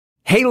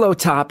Halo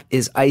Top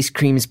is ice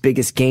cream's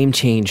biggest game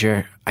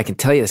changer. I can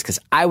tell you this because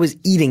I was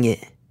eating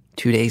it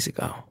 2 days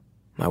ago,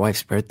 my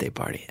wife's birthday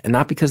party. And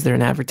not because they're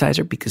an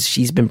advertiser, because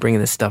she's been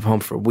bringing this stuff home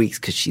for weeks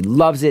because she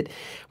loves it.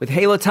 With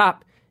Halo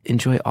Top,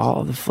 enjoy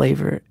all the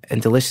flavor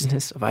and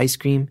deliciousness of ice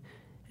cream,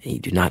 and you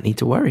do not need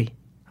to worry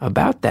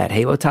about that.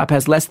 Halo Top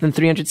has less than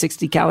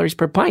 360 calories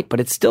per pint, but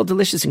it's still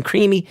delicious and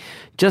creamy,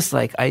 just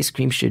like ice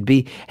cream should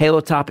be.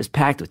 Halo Top is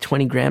packed with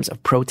 20 grams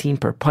of protein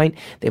per pint.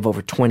 They have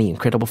over 20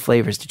 incredible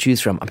flavors to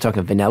choose from. I'm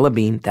talking vanilla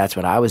bean. That's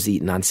what I was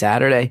eating on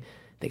Saturday.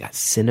 They got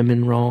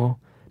cinnamon roll,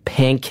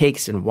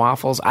 pancakes and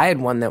waffles. I had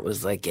one that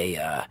was like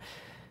a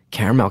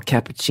caramel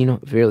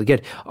cappuccino. Really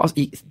good. Also,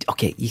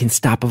 you can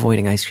stop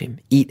avoiding ice cream.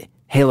 Eat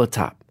Halo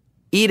Top.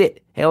 Eat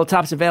it. Halo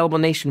Top's available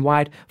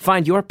nationwide.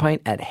 Find your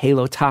pint at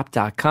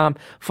halotop.com.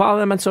 Follow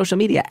them on social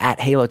media at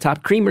Halo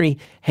Top Creamery,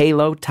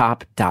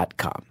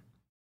 halotop.com.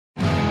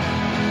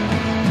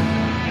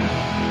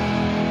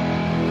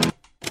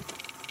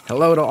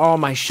 Hello to all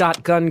my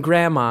shotgun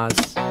grandmas.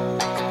 It's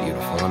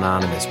Beautiful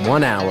Anonymous.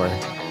 1 hour,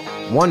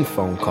 one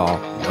phone call,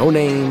 no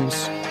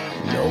names,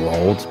 no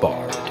holds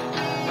barred.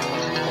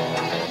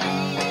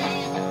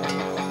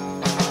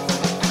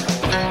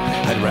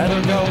 I'd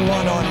rather go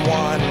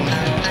one-on-one.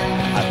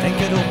 I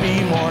think it'll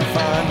be more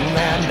fun,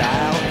 and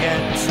I'll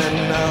get to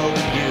know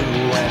you,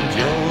 and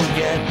you'll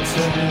get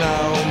to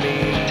know me.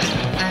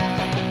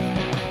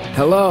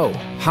 Hello.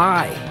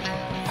 Hi.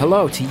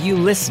 Hello to you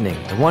listening,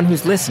 the one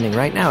who's listening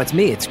right now. It's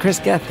me. It's Chris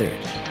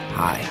Gethard.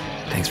 Hi.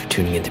 Thanks for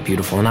tuning in to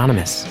Beautiful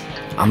Anonymous.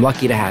 I'm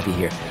lucky to have you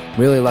here. I'm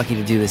really lucky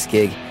to do this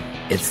gig.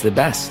 It's the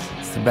best.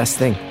 It's the best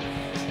thing.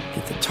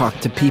 Get to talk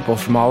to people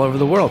from all over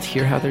the world,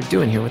 hear how they're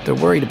doing, hear what they're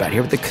worried about,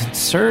 hear what the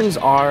concerns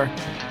are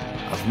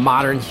of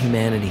modern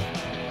humanity.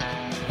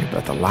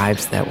 About the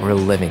lives that we're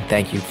living.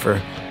 Thank you for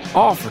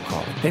calling.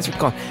 Thanks for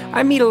calling.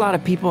 I meet a lot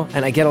of people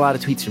and I get a lot of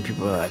tweets from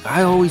people who are like,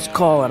 I always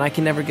call and I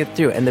can never get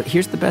through. And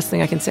here's the best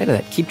thing I can say to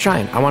that. Keep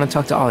trying. I want to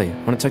talk to all of you.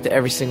 I want to talk to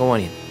every single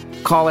one of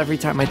you. Call every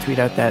time I tweet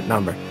out that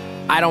number.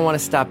 I don't want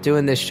to stop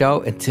doing this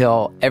show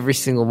until every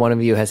single one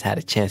of you has had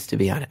a chance to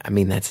be on it. I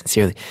mean that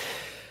sincerely.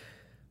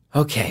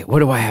 Okay, what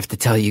do I have to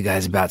tell you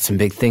guys about? Some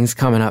big things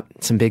coming up.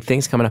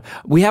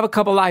 We have a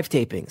couple live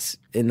tapings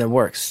in the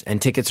works, and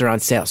tickets are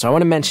on sale. So I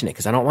want to mention it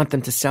because I don't want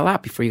them to sell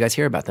out before you guys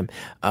hear about them.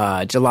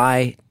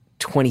 July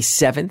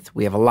 27th,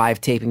 we have a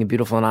live taping of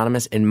Beautiful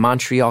Anonymous in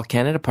Montreal,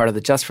 Canada, part of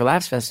the Just for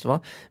Laughs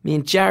Festival. Me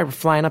and Jared were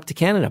flying up to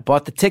Canada.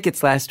 Bought the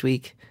tickets last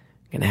week.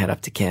 Going to head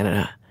up to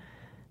Canada.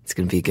 It's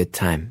going to be a good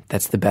time.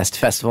 That's the best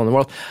festival in the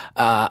world.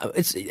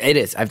 It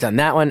is. I've done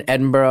that one,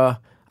 Edinburgh.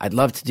 I'd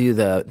love to do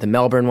the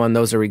Melbourne one.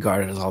 Those are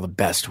regarded as all the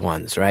best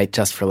ones, right?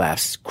 Just for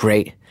Laughs.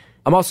 Great.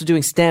 I'm also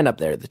doing stand-up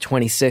there, the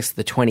 26th,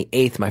 the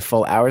 28th, my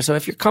full hour. So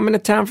if you're coming to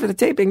town for the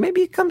taping,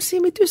 maybe you come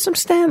see me do some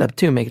stand-up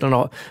too. Make it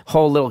a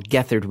whole little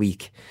Gethard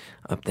week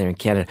up there in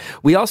Canada.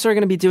 We also are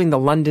going to be doing the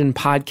London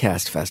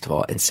Podcast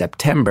Festival in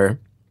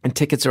September, and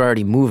tickets are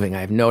already moving.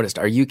 I've noticed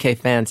our UK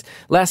fans,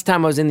 last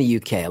time I was in the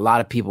UK, a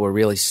lot of people were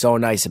really so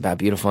nice about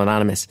Beautiful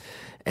Anonymous.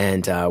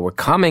 And we're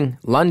coming.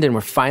 London, we're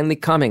finally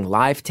coming.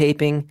 Live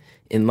taping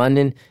in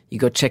London. You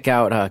go check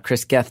out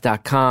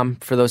chrisgeth.com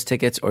for those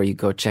tickets, or you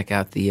go check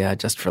out the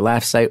Just for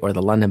Laughs site or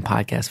the London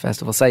Podcast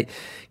Festival site.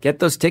 Get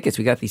those tickets.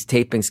 We got these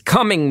tapings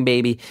coming,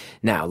 baby.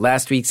 Now,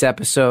 last week's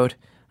episode,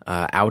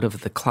 Out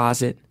of the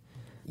Closet,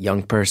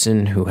 young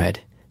person who had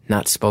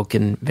not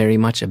spoken very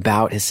much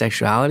about his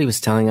sexuality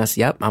was telling us,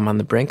 yep, I'm on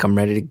the brink. I'm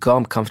ready to go.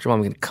 I'm comfortable.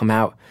 I'm going to come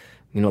out,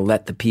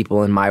 let the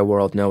people in my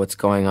world know what's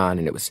going on.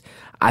 And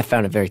I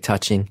found it very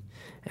touching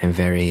and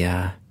very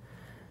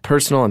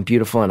personal and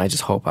beautiful, and I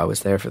just hope I was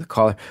there for the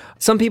caller.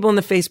 Some people in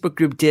the Facebook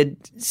group did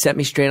set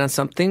me straight on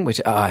something, which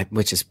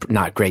is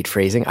not great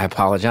phrasing. I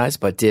apologize,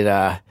 but did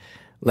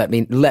let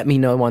me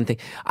know one thing.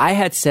 I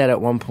had said at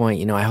one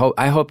point,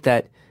 I hope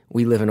that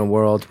we live in a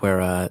world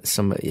where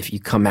if you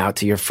come out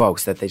to your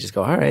folks, that they just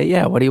go, all right,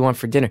 yeah, what do you want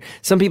for dinner?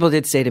 Some people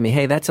did say to me,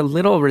 hey, that's a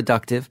little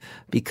reductive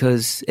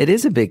because it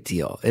is a big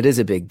deal. It is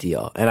a big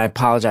deal. And I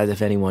apologize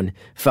if anyone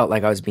felt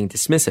like I was being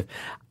dismissive.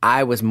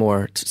 I was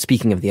more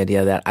speaking of the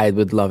idea that I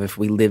would love if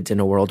we lived in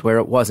a world where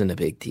it wasn't a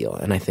big deal.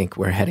 And I think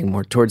we're heading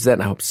more towards that.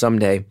 And I hope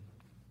someday,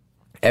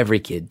 every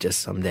kid just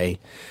someday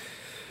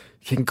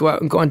can go out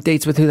and go on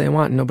dates with who they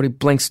want and nobody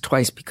blinks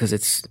twice because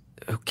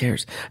who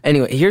cares?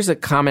 Anyway, here's a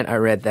comment I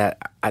read that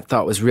I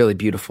thought was really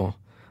beautiful.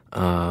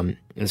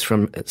 It's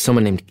from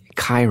someone named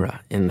Kyra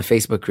in the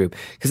Facebook group,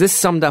 because this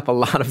summed up a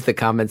lot of the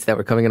comments that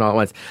were coming in all at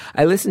once.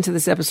 I listened to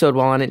this episode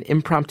while on an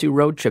impromptu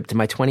road trip to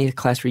my 20th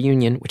class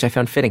reunion, which I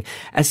found fitting.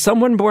 As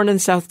someone born in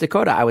South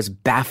Dakota, I was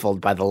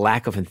baffled by the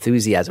lack of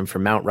enthusiasm for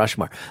Mount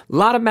Rushmore. A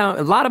lot of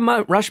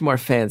Mount Rushmore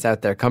fans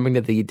out there coming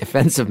to the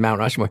defense of Mount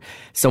Rushmore.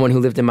 Someone who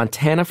lived in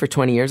Montana for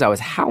 20 years, I was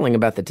howling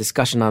about the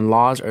discussion on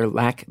laws or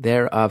lack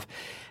thereof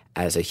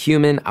As a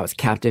human, I was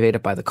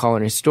captivated by the caller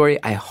and his story.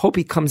 I hope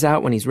he comes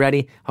out when he's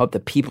ready. I hope the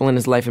people in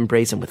his life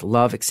embrace him with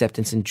love,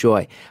 acceptance, and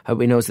joy. I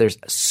hope he knows there's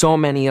so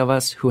many of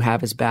us who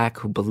have his back,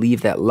 who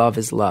believe that love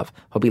is love.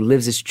 I hope he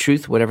lives his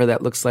truth, whatever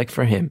that looks like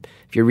for him.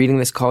 If you're reading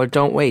this caller,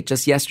 don't wait.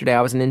 Just yesterday,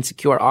 I was an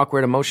insecure,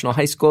 awkward, emotional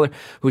high schooler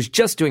who was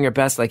just doing her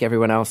best like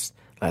everyone else.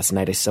 Last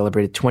night, I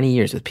celebrated 20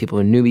 years with people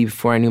who knew me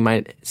before I knew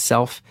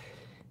myself.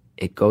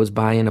 It goes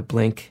by in a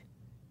blink.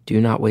 Do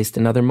not waste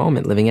another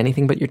moment living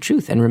anything but your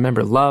truth. And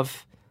remember,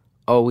 love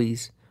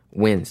always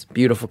wins.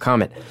 Beautiful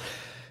comment.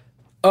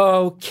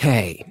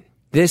 Okay,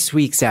 this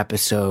week's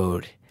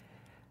episode.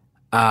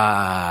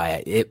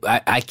 I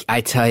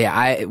tell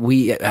you,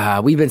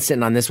 we've been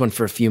sitting on this one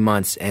for a few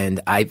months, and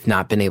I've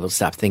not been able to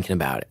stop thinking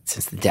about it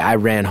since the day I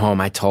ran home.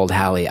 I told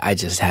Hallie I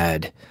just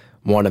had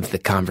one of the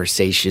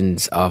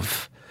conversations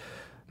of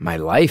my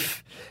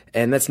life,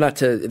 and it's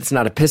not a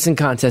pissing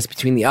contest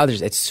between the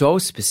others. It's so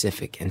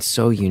specific and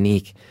so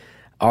unique.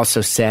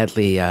 Also,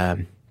 sadly,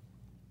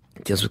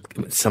 deals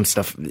with some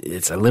stuff.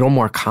 It's a little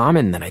more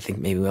common than I think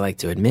maybe we like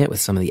to admit,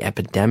 with some of the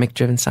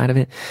epidemic-driven side of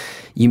it.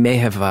 You may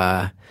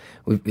have.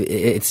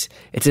 It's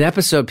an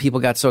episode people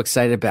got so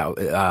excited about.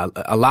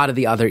 A lot of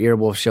the other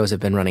Earwolf shows have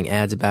been running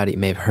ads about it. You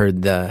may have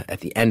heard at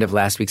the end of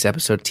last week's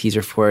episode,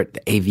 teaser for it.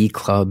 The AV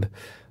Club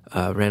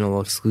ran a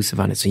little exclusive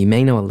on it, so you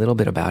may know a little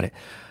bit about it.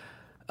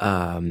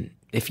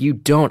 If you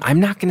don't, I'm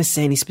not going to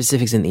say any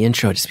specifics in the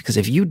intro, just because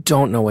if you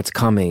don't know what's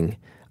coming,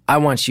 I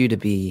want you to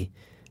be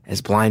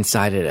as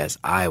blindsided as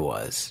I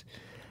was.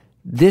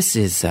 This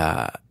is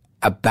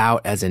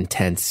about as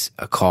intense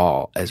a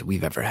call as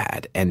we've ever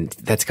had, and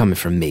that's coming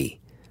from me.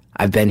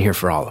 I've been here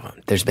for all of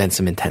them. There's been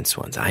some intense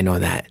ones. I know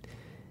that,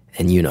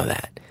 and you know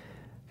that.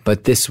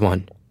 But this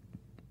one,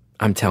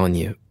 I'm telling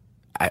you,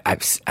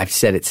 I've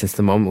said it since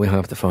the moment we hung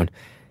up the phone.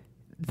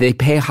 They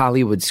pay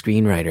Hollywood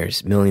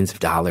screenwriters millions of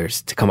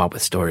dollars to come up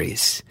with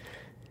stories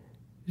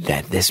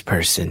that this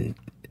person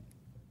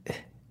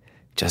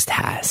just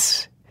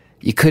has.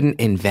 You couldn't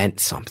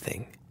invent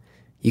something.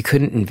 You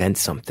couldn't invent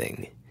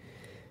something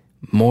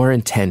more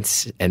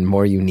intense and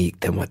more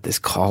unique than what this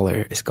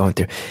caller is going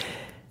through.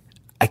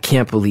 I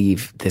can't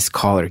believe this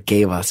caller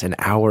gave us an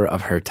hour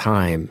of her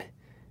time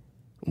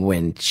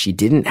when she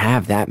didn't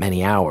have that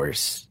many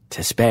hours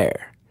to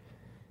spare.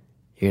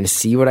 You're going to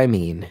see what I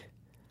mean.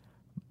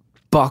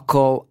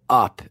 Buckle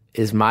up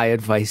is my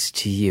advice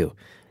to you.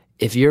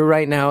 If you're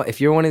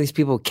one of these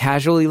people who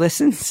casually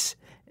listens,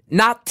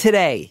 not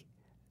today.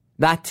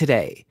 Not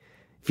today.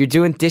 If you're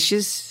doing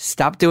dishes,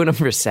 stop doing them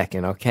for a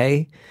second,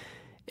 okay?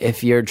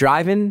 If you're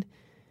driving,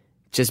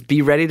 just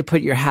be ready to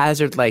put your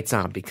hazard lights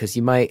on, because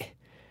you might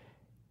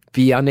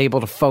be unable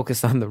to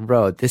focus on the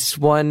road. This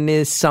one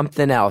is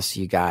something else,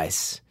 you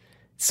guys.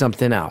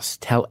 Something else.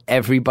 Tell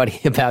everybody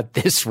about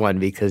this one,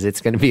 because it's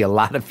going to be a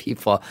lot of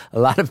people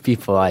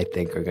I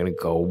think are going to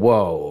go,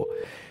 whoa,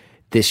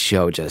 this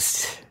show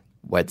just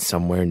went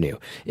somewhere new.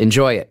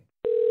 Enjoy it.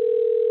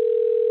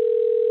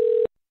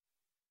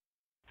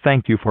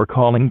 Thank you for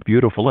calling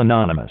Beautiful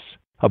Anonymous.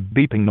 A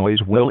beeping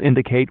noise will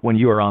indicate when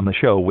you are on the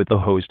show with the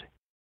host.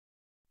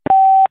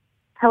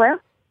 Hello?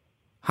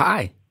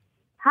 Hi.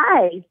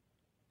 Hi.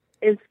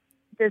 Is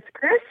this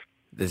Chris?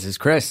 This is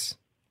Chris.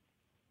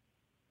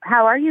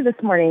 How are you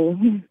this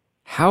morning?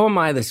 How am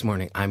I this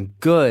morning? I'm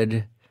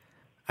good.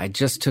 I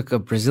just took a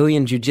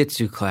Brazilian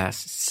Jiu-Jitsu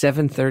class,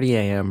 7:30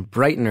 a.m.,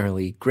 bright and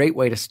early. Great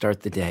way to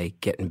start the day,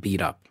 getting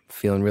beat up.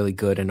 Feeling really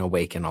good and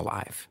awake and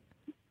alive.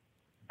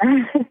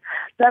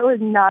 That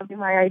would not be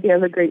my idea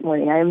of a great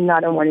morning. I am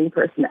not a morning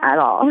person at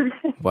all.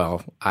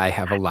 Well, I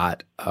have a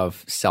lot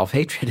of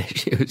self-hatred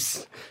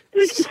issues.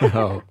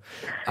 So,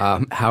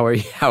 how are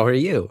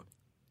you?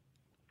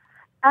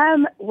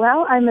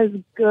 Well, I'm as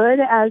good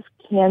as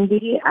can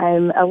be.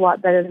 I'm a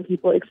lot better than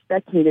people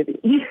expect me to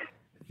be.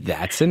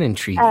 That's an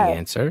intriguing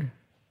answer.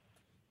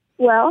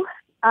 Well,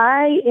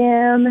 I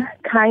am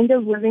kind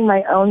of living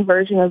my own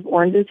version of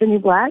Orange is the New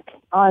Black.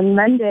 On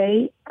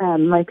Monday,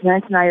 my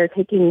parents and I are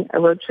taking a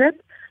road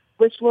trip,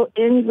 which will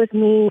end with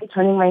me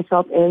turning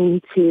myself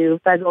into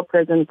federal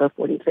prison for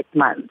 46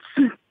 months.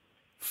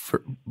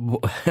 For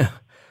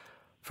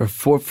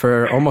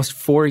almost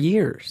 4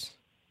 years?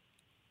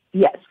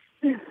 Yes.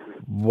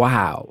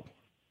 Wow.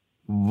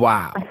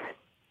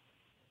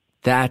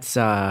 That's,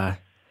 I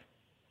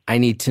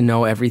need to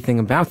know everything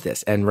about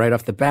this. And right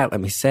off the bat,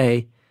 let me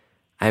say,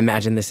 I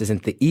imagine this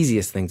isn't the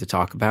easiest thing to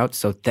talk about,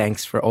 so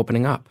thanks for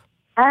opening up.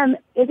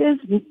 It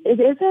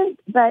isn't,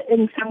 but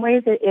in some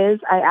ways it is.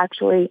 I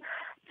actually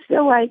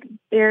feel like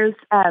there's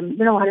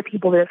been a lot of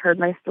people that have heard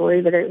my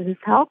story that it has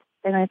helped,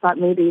 and I thought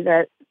maybe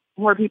that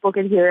more people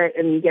could hear it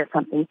and get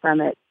something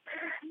from it.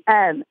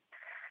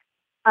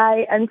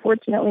 I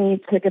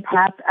unfortunately took a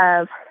path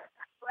of,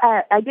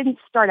 I didn't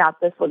start out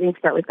this, let me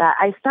start with that.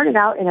 I started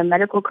out in a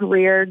medical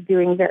career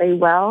doing very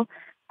well.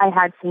 I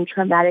had some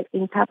traumatic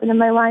things happen in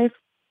my life,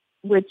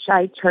 which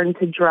I turned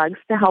to drugs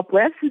to help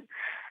with,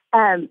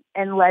 and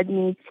led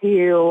me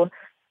to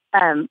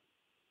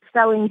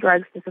selling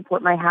drugs to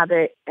support my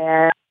habit.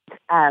 And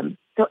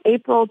so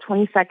April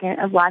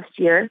 22nd of last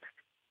year,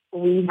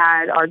 we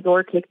had our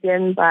door kicked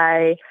in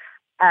by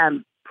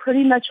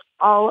pretty much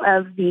all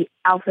of the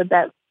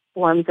alphabet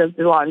forms of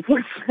the law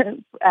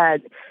enforcement,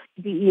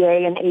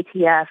 DEA and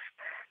ATF,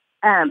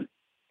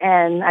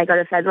 and I got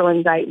a federal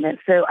indictment.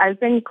 So I've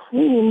been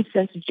clean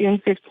since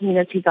June 15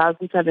 of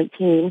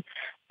 2017,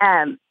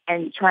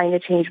 and trying to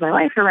change my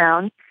life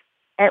around,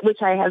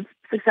 which I have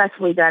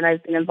successfully done.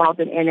 I've been involved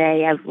in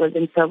NA. I've lived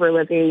in sober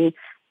living,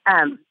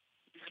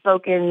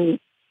 spoken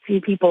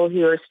to people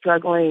who are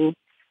struggling.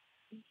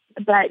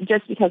 But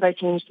just because I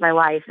changed my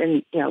life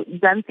and,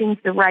 done things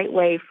the right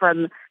way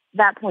from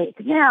that point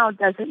to now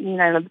doesn't mean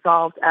I'm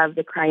absolved of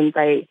the crimes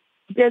I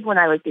did when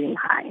I was getting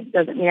high.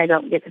 Doesn't mean I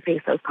don't get to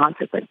face those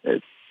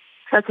consequences.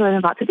 So that's what I'm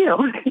about to do.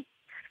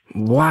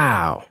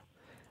 Wow.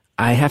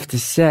 I have to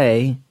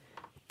say,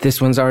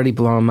 this one's already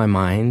blowing my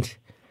mind.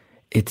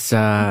 It's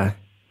also,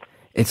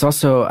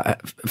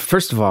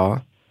 first of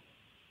all,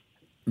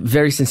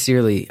 very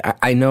sincerely,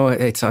 I know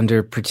it's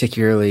under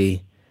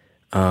particularly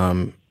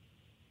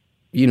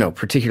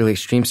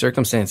extreme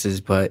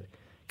circumstances, but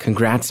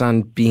congrats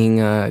on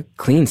being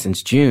clean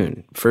since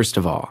June, first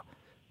of all.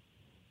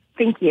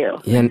 Thank you.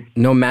 And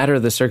no matter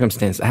the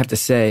circumstance, I have to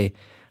say,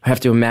 I have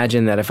to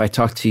imagine that if I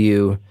talked to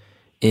you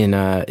in,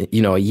 a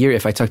year,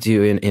 if I talked to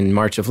you in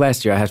March of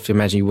last year, I have to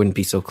imagine you wouldn't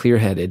be so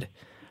clear-headed.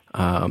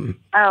 Oh,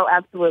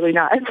 absolutely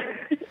not.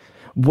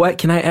 What,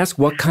 can I ask,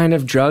 what kind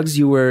of drugs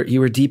you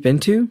were deep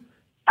into?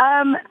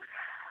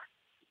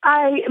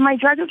 My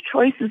drug of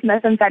choice is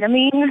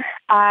methamphetamine.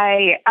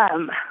 I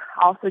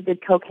also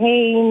did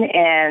cocaine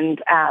and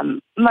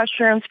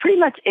mushrooms, pretty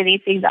much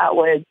anything that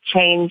would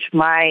change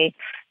my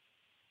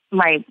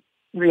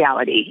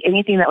reality,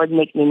 anything that would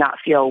make me not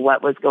feel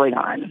what was going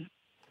on.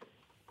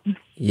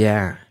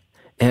 Yeah.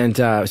 And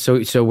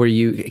so were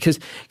you,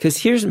 because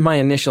here's my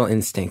initial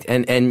instinct,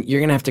 and you're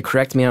going to have to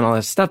correct me on all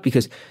that stuff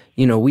because,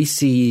 we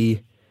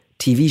see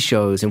TV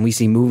shows and we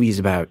see movies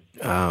about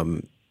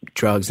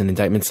drugs and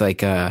indictments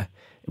like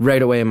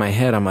right away in my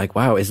head, I'm like,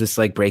 wow, is this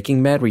like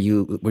Breaking Bad? Were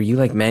you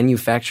like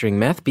manufacturing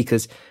meth?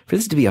 Because for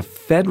this to be a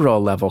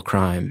federal level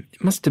crime,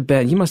 you must have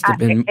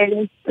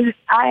been.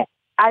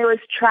 I was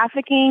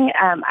trafficking.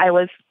 I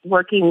was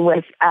working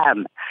with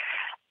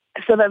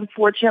some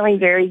unfortunately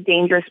very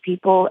dangerous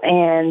people,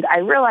 and I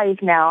realize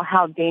now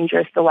how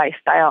dangerous the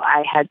lifestyle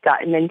I had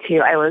gotten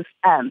into. I was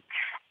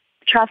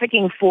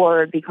trafficking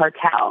for the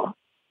cartel.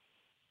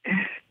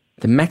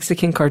 The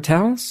Mexican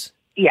cartels?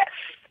 Yes.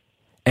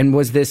 And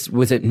was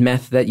it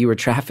meth that you were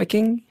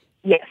trafficking?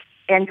 Yes,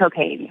 and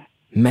cocaine.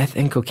 Meth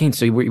and cocaine.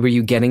 So were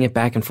you getting it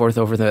back and forth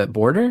over the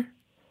border?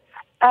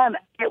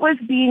 It was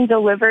being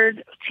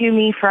delivered to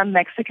me from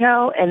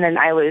Mexico, and then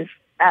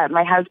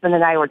my husband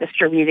and I were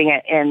distributing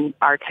it in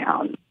our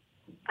town.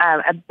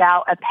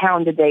 About a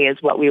pound a day is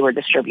what we were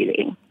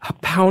distributing. A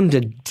pound a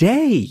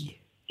day?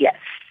 Yes.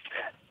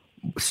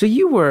 So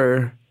you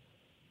were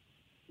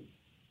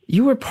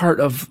part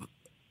of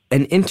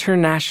an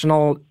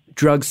international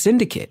drug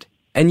syndicate,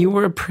 and you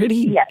were a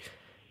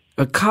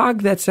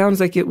cog that sounds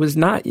like it was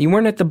not, you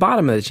weren't at the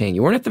bottom of the chain.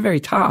 You weren't at the very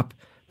top,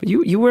 but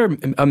you were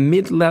a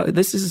mid-level.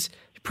 This is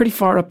pretty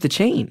far up the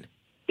chain.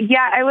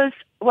 Yeah, I was,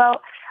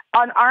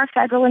 on our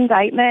federal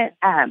indictment,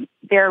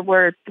 there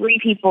were 3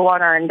 people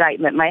on our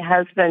indictment, my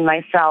husband,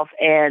 myself,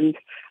 and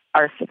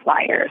our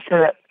supplier.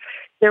 So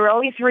there were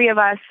only 3 of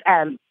us.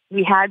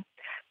 We had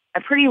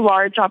a pretty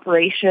large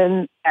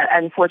operation.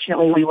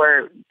 Unfortunately, we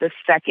were the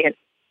second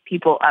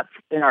people up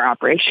in our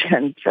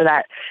operation. So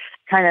that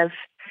kind of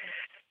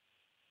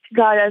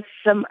got us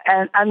some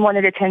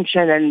unwanted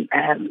attention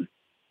and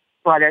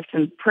brought us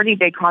some pretty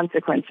big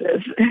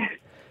consequences.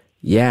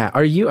 Yeah.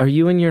 Are you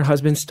and your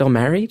husband still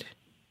married?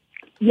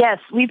 Yes,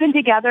 we've been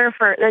together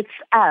for,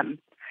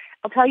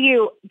 I'll tell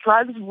you,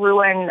 drugs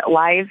ruin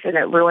lives and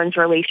it ruins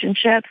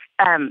relationships.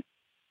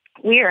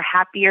 We are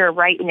happier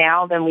right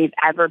now than we've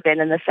ever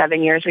been in the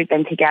 7 years we've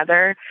been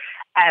together.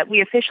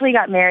 We officially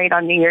got married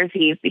on New Year's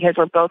Eve because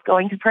we're both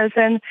going to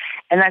prison,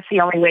 and that's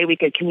the only way we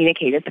could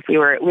communicate is if we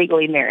were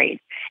legally married.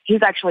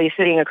 He's actually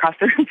sitting across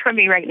the room from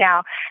me right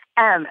now.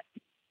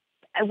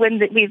 When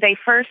they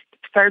first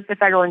served the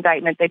federal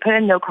indictment, they put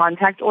in no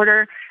contact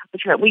order,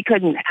 which meant we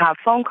couldn't have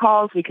phone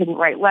calls, we couldn't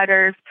write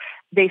letters.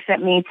 They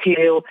sent me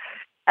to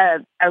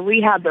a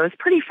rehab that was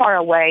pretty far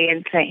away,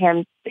 and sent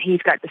him,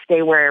 he's got to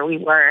stay where we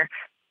were.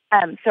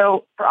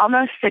 So for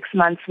almost 6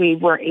 months, we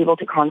weren't able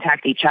to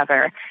contact each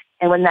other.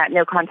 And when that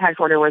no contact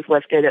order was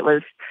lifted, it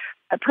was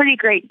a pretty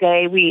great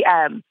day. We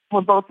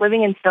were both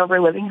living in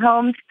sober living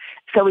homes,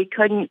 so we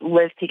couldn't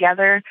live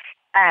together.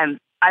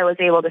 I was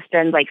able to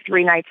spend like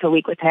 3 nights a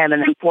week with him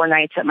and then 4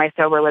 nights at my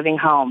sober living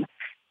home.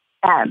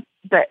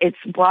 But it's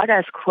brought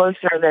us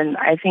closer than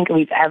I think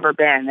we've ever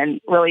been,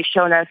 and really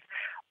shown us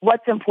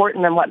what's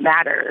important and what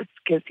matters,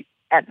 because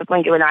at the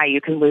blink of an eye, you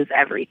can lose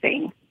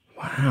everything.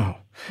 Wow.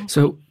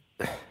 So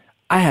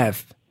I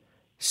have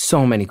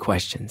so many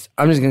questions.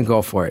 I'm just going to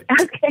go for it.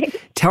 Okay.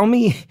 Tell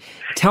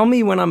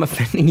me when I'm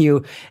offending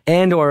you,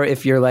 and or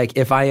if you're like,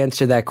 if I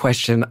answer that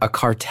question, a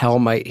cartel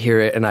might hear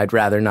it and I'd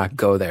rather not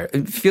go there.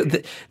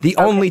 The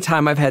only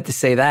time I've had to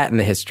say that in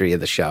the history of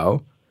the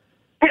show.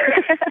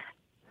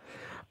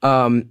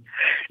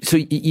 So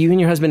you and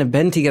your husband have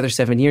been together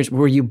 7 years.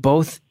 Were you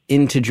both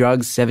into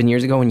drugs 7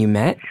 years ago when you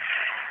met?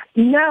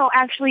 No,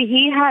 actually,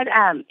 he had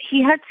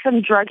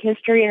some drug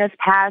history in his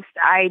past.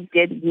 I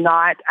did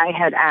not. I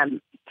had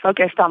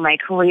focused on my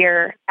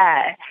career,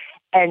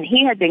 and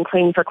he had been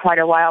clean for quite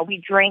a while. We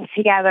drank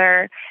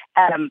together.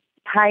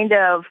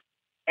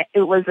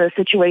 It was a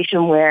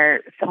situation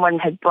where someone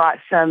had brought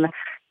some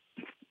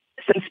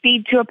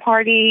speed to a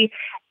party,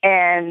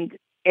 and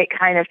it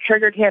kind of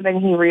triggered him,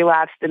 and he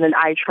relapsed, and then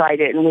I tried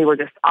it, and we were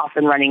just off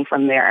and running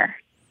from there.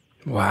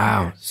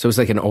 Wow. So it's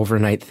like an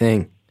overnight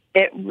thing.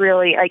 It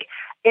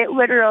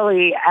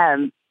literally,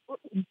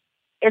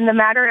 in the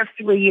matter of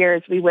 3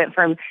 years, we went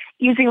from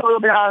using a little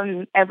bit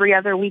on every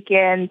other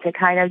weekend to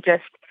kind of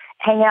just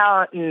hang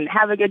out and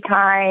have a good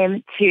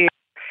time to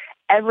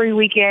every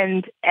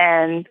weekend.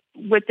 And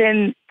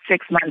within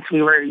 6 months,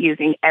 we were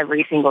using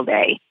every single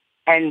day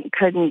and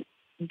couldn't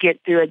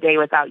get through a day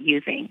without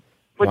using,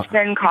 which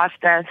then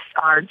cost us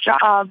our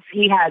jobs.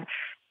 He had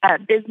a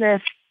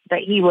business that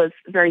he was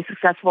very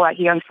successful at.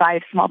 He owned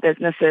 5 small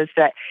businesses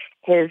that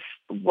his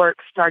work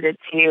started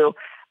to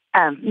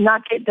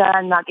not get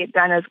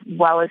done as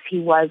well as he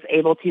was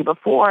able to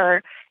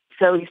before.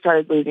 So he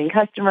started losing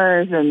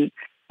customers and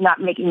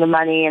not making the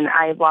money, and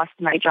I lost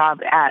my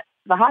job at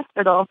the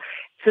hospital.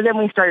 So then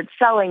we started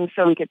selling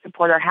so we could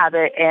support our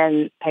habit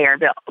and pay our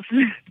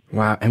bills.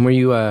 Wow. And were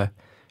you a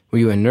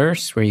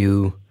nurse? Were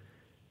you...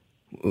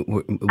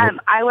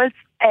 I was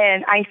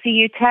an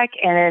ICU tech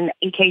and an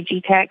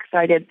EKG tech, so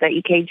I did the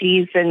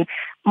EKGs and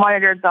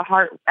monitored the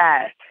heart,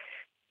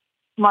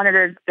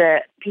 monitored the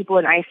people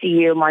in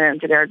ICU,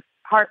 monitored their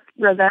heart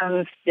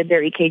rhythms, did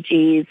their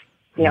EKGs,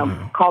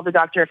 called the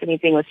doctor if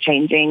anything was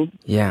changing.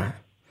 Yeah.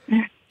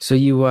 So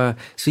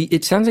so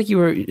it sounds like you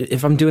were,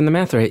 if I'm doing the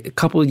math right, a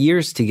couple of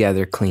years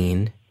together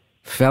clean,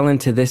 fell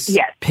into this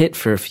pit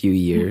for a few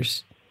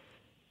years,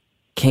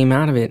 came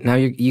out of it. Now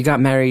you got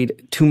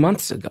married 2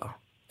 months ago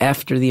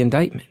after the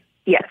indictment.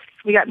 Yes.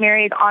 We got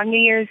married on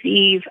New Year's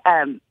Eve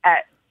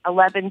at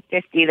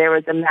 11:50. There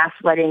was a mass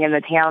wedding in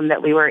the town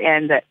that we were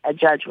in that a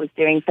judge was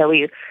doing. So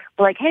we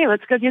were like, hey,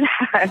 let's go do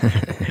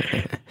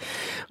that.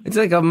 It's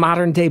like a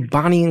modern day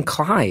Bonnie and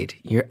Clyde.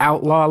 You're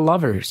outlaw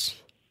lovers.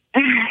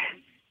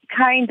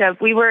 Kind of.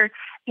 We were,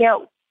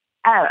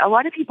 a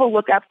lot of people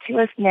look up to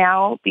us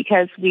now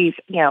because we've,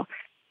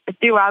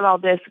 throughout all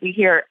this, we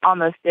hear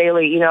almost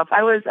daily, if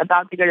I was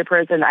about to go to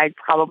prison, I'd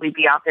probably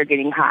be out there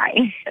getting high.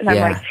 And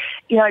I'm like,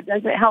 it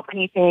doesn't help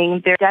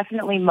anything. There are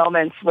definitely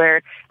moments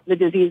where the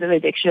disease of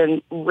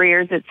addiction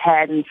rears its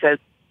head and says,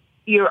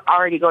 you're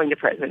already going to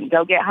prison.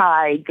 Go get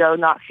high. Go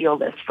not feel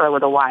this for a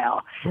little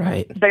while.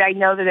 Right. But I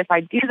know that if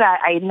I do that,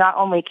 I not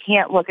only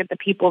can't look at the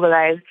people that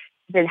I've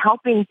been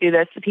helping through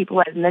this, the people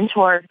I've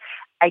mentored,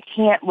 I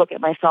can't look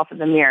at myself in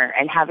the mirror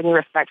and have any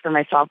respect for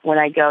myself when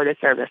I go to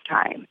service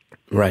time.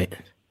 Right.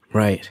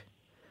 Right.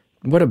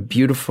 What a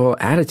beautiful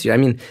attitude. I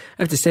mean,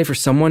 I have to say, for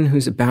someone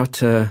who's about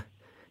to,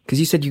 because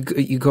you said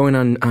you go in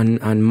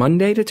on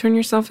Monday to turn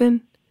yourself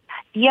in?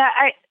 Yeah,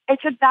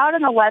 it's about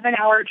an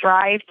 11-hour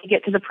drive to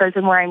get to the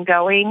prison where I'm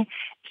going.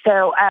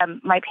 So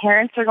my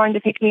parents are going to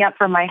pick me up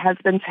from my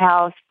husband's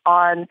house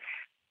on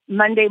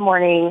Monday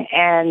morning,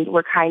 and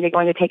we're kind of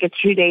going to take a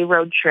 2-day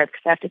road trip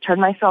because I have to turn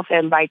myself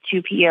in by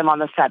 2 p.m. on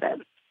the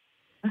 7th.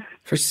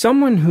 For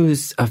someone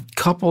who's a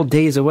couple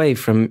days away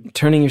from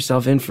turning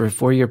yourself in for a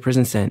 4-year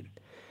prison sentence,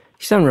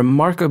 you sound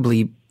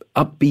remarkably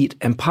upbeat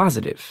and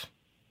positive.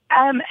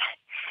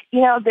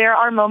 There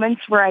are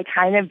moments where I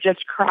kind of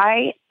just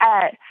cry.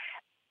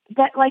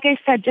 But like I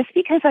said, just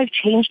because I've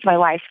changed my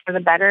life for the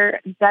better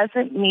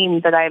doesn't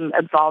mean that I'm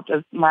absolved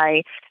of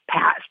my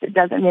past. It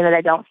doesn't mean that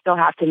I don't still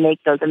have to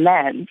make those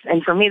amends.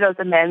 And for me, those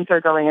amends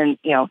are going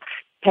and,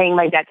 paying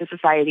my debt to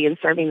society and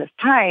serving this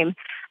time.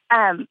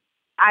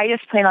 I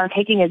just plan on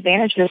taking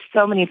advantage. There's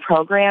so many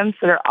programs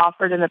that are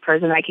offered in the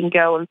prison. I can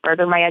go and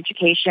further my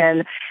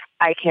education.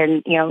 I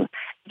can,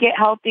 get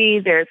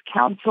healthy. There's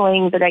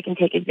counseling that I can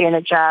take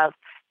advantage of.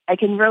 I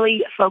can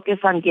really focus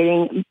on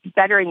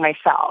bettering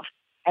myself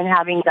and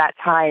having that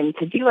time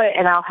to do it.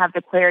 And I'll have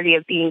the clarity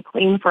of being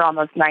clean for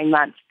almost 9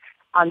 months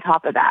on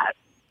top of that.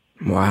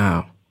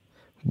 Wow.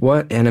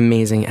 What an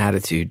amazing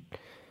attitude.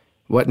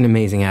 What an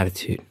amazing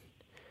attitude.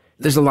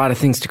 There's a lot of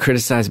things to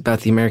criticize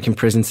about the American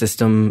prison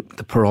system,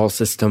 the parole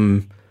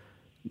system,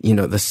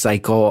 the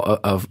cycle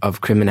of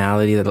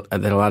criminality that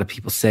a lot of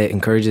people say it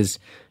encourages.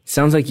 It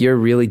sounds like you're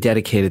really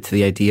dedicated to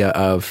the idea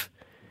of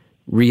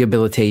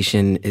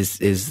rehabilitation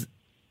is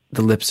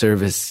the lip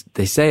service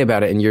they say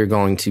about it, and you're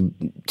going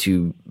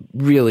to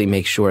really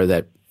make sure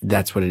that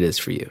that's what it is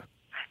for you.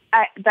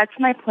 That's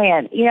my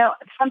plan.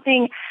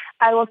 Something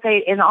I will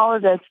say in all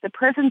of this, the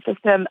prison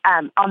system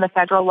on the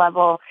federal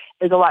level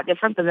is a lot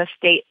different than the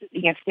state,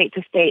 state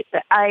to state.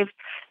 But I've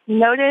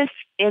noticed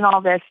in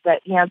all this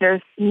that,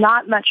 there's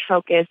not much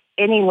focus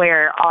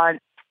anywhere on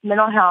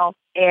mental health,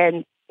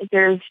 and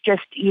there's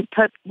just,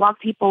 lock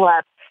people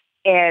up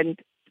and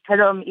put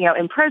them,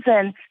 in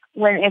prison,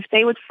 when if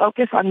they would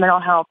focus on mental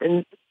health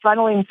and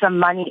funneling some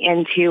money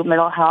into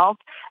mental health,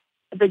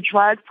 the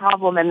drug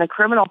problem and the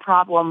criminal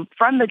problem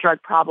from the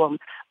drug problem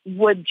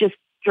would just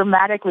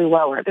dramatically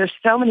lower. There's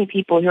so many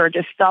people who are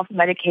just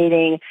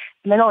self-medicating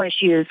mental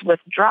issues with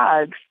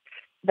drugs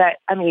that,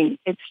 I mean,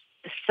 it's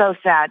so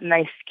sad. And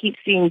I keep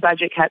seeing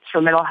budget cuts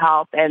for mental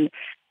health and,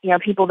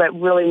 people that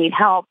really need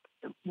help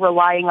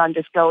relying on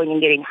just going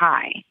and getting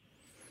high.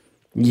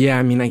 Yeah,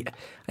 I mean,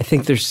 I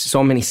think there's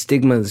so many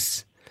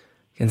stigmas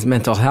against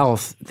mental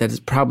health that it's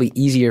probably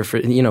easier for,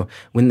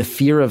 when the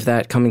fear of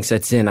that coming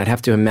sets in, I'd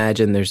have to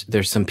imagine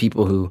there's some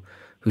people who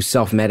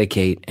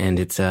self-medicate, and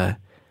it's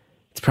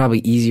probably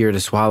easier to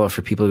swallow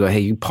for people to go, hey,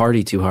 you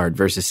party too hard,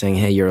 versus saying,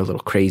 hey, you're a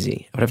little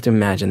crazy. I would have to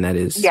imagine that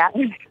is a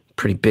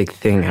pretty big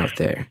thing out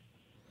there.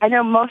 I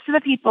know most of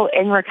the people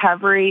in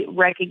recovery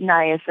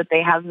recognize that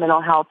they have mental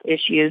health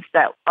issues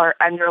that are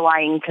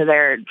underlying to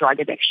their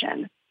drug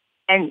addiction.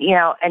 And,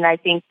 and I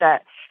think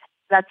that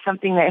that's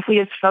something that if we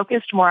just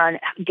focused more on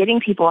getting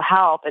people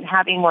help and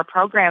having more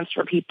programs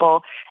for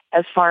people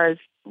as far as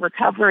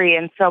recovery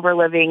and sober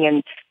living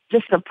and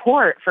just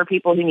support for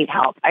people who need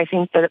help, I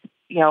think that,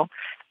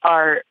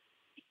 our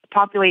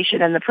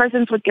population in the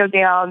prisons would go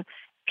down.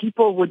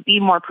 People would be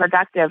more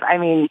productive. I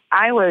mean,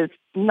 I was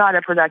not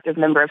a productive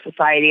member of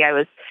society. I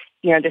was,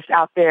 just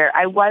out there.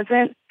 I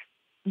wasn't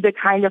the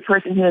kind of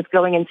person who was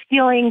going and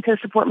stealing to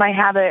support my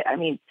habit. I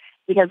mean,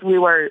 because we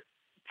were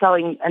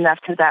selling enough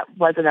to that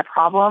wasn't a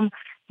problem.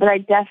 But I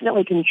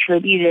definitely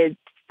contributed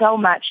so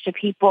much to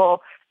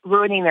people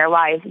ruining their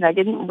lives, and I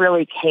didn't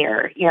really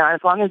care.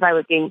 As long as I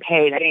was getting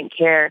paid, I didn't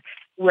care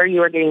where you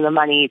were getting the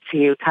money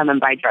to come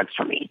and buy drugs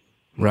from me.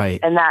 Right.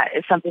 And that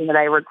is something that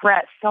I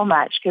regret so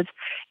much because,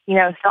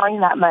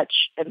 selling that much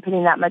and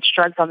putting that much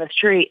drugs on the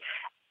street,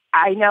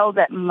 I know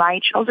that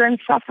my children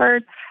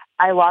suffered.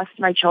 I lost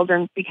my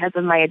children because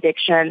of my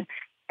addiction.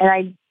 And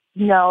I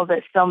know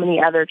that so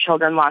many other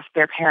children lost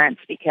their parents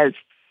because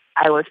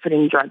I was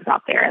putting drugs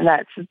out there. And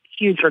that's a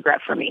huge regret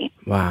for me.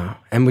 Wow.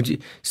 And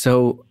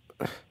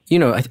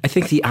I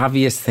think the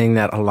obvious thing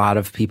that a lot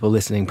of people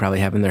listening probably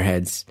have in their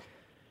heads,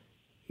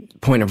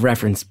 point of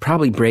reference,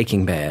 probably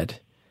Breaking Bad.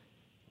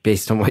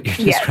 Based on what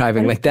you're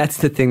describing. Like, that's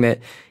the thing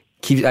that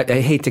keeps,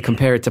 I hate to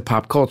compare it to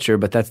pop culture,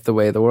 but that's the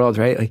way of the world,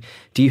 right? Like,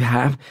 do you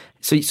have,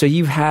 so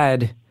you've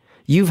had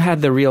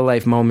the real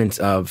life moments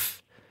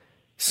of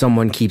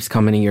someone keeps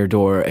coming to your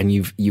door and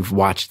you've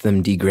watched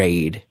them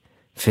degrade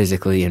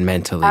physically and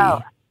mentally.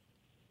 Oh,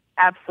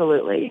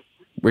 absolutely.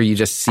 Where you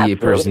just see a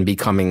person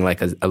becoming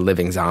like a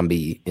living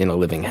zombie in a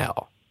living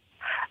hell.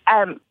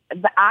 I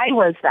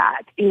was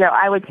that,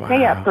 I would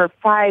stay up for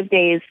 5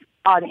 days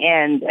on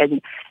end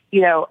and,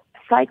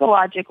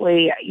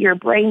 psychologically, your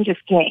brain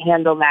just can't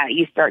handle that.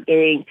 You start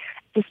getting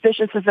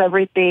suspicious of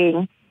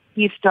everything.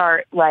 You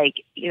start,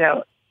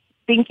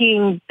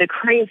 thinking the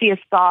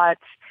craziest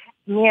thoughts.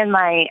 Me and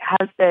my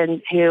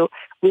husband, who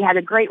we had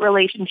a great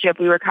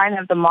relationship, we were kind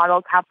of the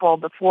model couple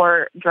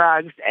before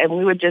drugs, and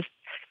we would just,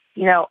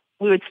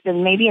 we would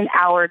spend maybe an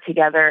hour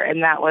together,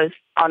 and that was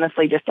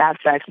honestly just to have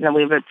sex, and then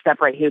we would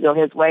separate. He would go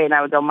his way, and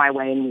I would go my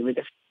way, and we would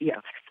just,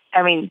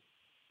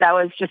 that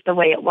was just the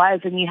way it was.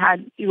 And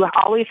you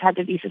always had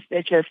to be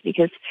suspicious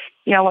because,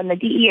 when the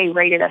DEA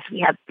raided us, we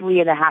had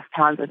 3.5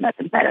 pounds of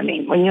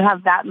methamphetamine. When you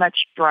have that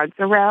much drugs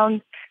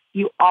around,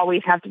 you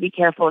always have to be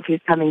careful if he's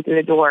coming through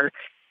the door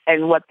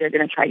and what they're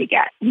going to try to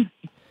get.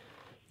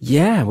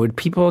 Yeah. Would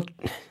people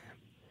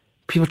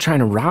trying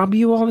to rob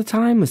you all the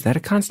time? Was that a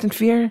constant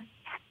fear?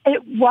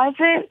 It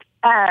wasn't.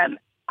 I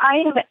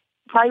am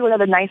probably one of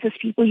the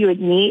nicest people you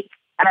would meet.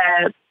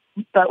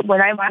 But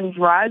when I'm on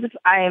drugs,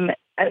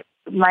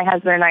 my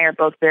husband and I are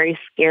both very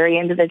scary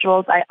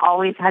individuals. I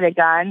always had a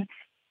gun,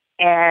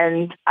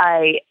 and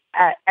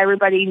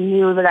everybody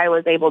knew that I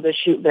was able to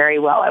shoot very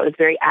well. I was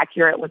very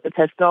accurate with the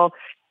pistol.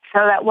 So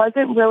that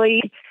wasn't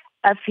really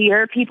a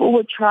fear. People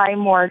would try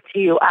more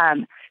to,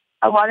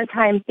 a lot of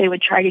times they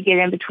would try to get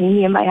in between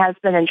me and my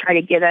husband and try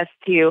to get us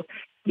to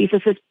be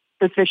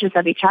suspicious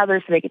of each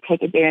other so they could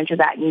take advantage of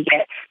that and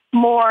get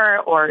more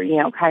or,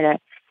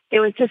 it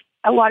was just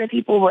a lot of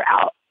people were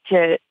out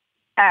to,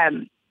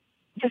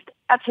 just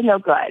up to no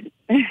good.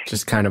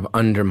 Just kind of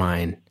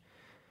undermine.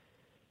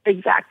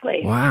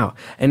 Exactly. Wow.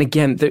 And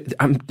again,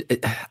 I'm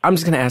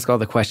just going to ask all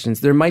the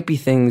questions. There might be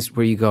things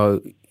where you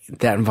go,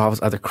 that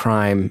involves other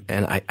crime,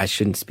 and I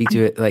shouldn't speak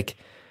to it. Like,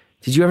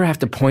 did you ever have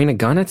to point a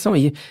gun at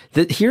someone?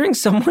 Hearing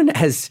someone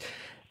as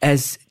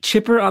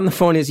chipper on the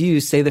phone as you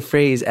say the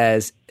phrase,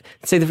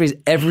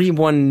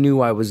 everyone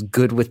knew I was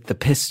good with the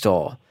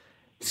pistol,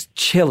 it's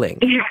chilling.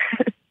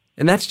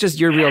 And that's just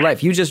your real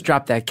life. You just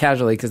dropped that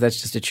casually because that's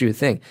just a true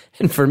thing.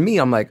 And for me,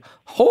 I'm like,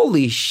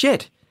 holy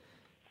shit.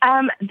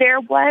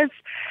 There was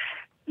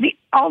the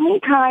only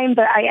time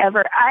that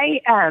I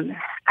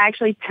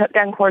actually took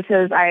gun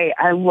courses.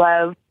 I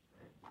love.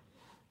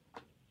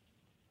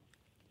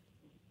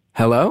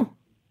 Hello?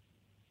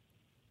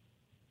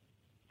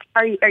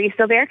 Are you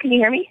still there? Can you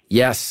hear me?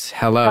 Yes.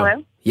 Hello.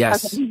 Hello?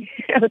 Yes.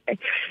 Okay.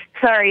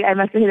 Sorry, I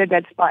must have hit a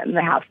dead spot in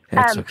the house.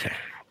 That's okay.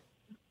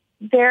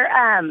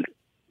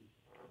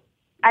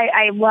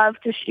 I love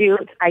to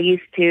shoot. I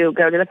used to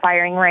go to the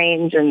firing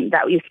range, and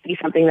that used to be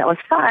something that was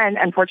fun.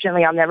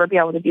 Unfortunately, I'll never be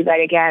able to do that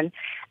again.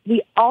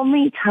 The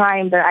only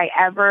time that I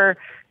ever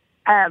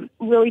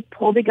really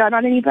pulled a gun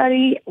on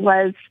anybody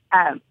was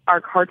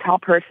our cartel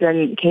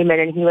person came in,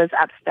 and he was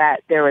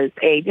upset. There was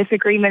a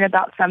disagreement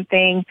about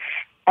something,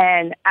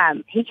 and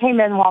he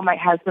came in while my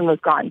husband was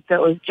gone. So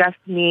it was just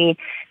me,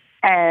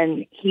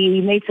 and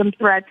he made some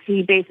threats.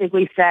 He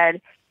basically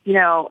said, you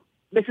know,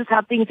 this is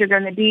how things are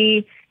going to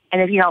be.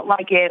 And if you don't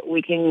like it,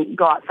 we can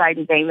go outside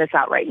and bang this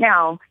out right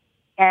now.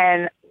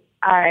 And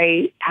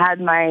I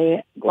had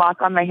my Glock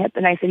on my hip,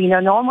 and I said, you know,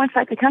 no one wants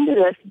that to come to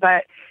this,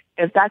 but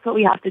if that's what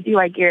we have to do,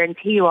 I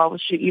guarantee you I will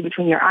shoot you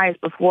between your eyes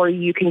before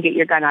you can get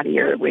your gun out of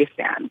your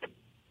waistband.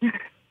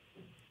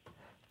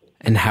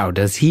 And how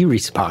does he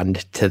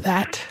respond to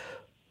that?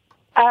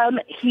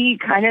 He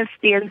kind of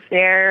stands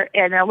there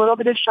in a little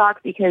bit of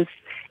shock because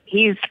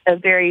he's a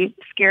very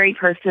scary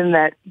person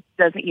that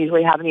doesn't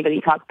usually have anybody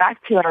talk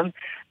back to him.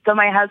 So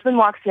my husband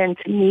walks in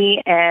to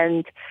me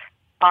and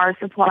our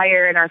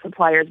supplier and our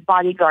supplier's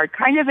bodyguard,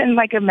 kind of in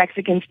like a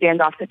Mexican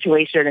standoff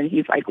situation. And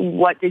he's like,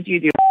 what did you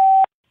do?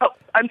 Oh,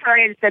 I'm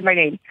sorry, I just said my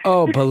name.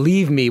 Oh,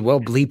 believe me, we'll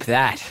bleep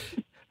that.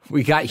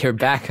 We got your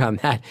back on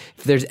that.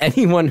 If there's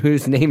anyone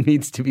whose name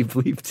needs to be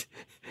bleeped,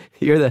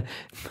 you're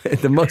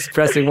the most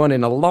pressing one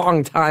in a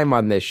long time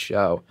on this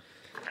show.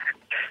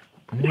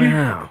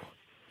 Wow.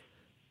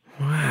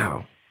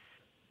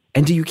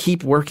 And do you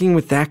keep working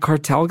with that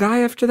cartel guy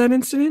after that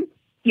incident?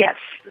 Yes.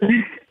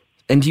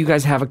 And do you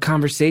guys have a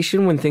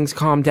conversation when things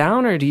calm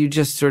down, or do you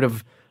just sort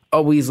of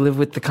always live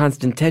with the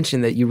constant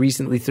tension that you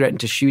recently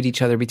threatened to shoot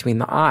each other between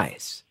the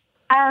eyes?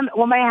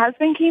 Well, my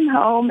husband came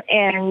home,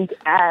 and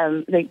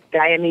the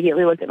guy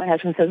immediately looked at my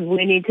husband and said,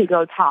 we need to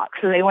go talk.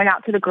 So they went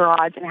out to the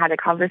garage and had a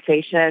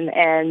conversation,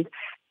 and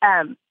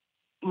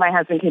my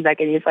husband came back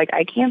and he's like,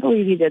 I can't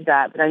believe you did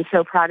that, but I'm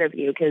so proud of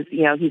you because,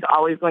 you know, he's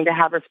always going to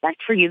have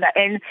respect for you.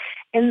 And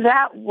in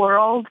that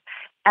world,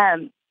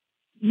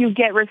 you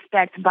get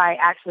respect by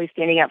actually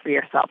standing up for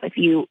yourself. If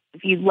you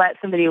let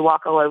somebody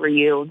walk all over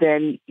you,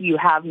 then you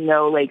have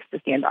no legs to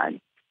stand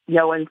on.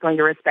 No one's going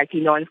to respect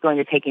you. No one's going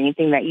to take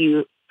anything that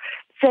you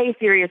say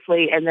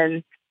seriously. And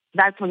then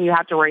that's when you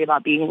have to worry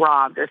about being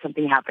robbed or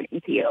something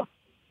happening to you.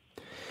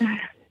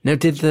 Now,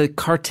 did the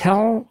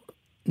cartel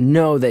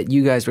know that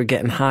you guys were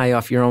getting high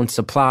off your own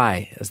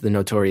supply, as the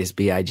Notorious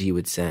B.I.G.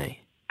 would say?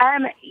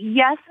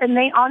 Yes, and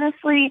they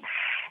honestly,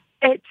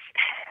 they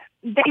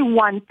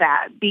want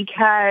that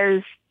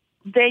because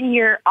then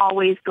you're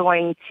always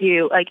going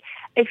to, like,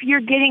 if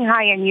you're getting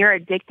high and you're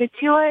addicted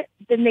to it,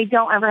 then they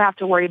don't ever have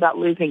to worry about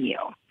losing you.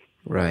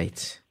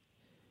 Right.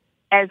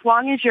 As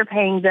long as you're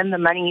paying them the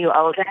money you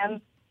owe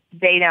them,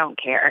 they don't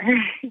care.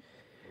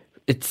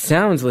 It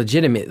sounds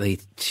legitimately,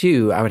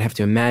 too, I would have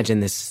to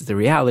imagine this is the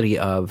reality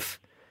of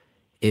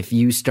if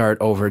you start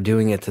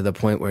overdoing it to the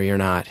point where you're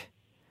not,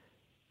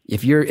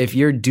 if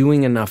you're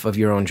doing enough of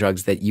your own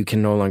drugs that you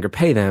can no longer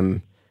pay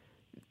them,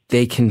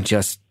 they can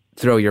just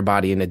throw your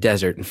body in a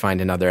desert and find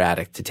another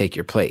addict to take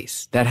your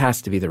place. That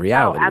has to be the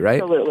reality,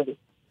 right? Absolutely.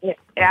 It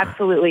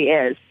absolutely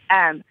is.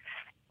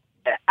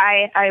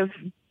 I've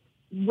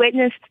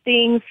witnessed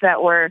things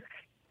that were...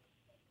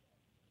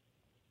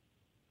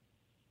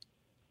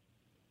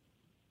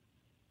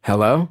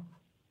 Hello?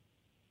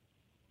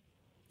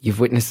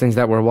 You've witnessed things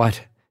that were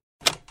what?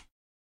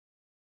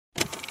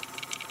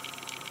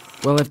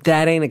 Well, if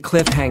that ain't a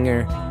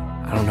cliffhanger,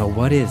 I don't know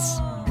what is.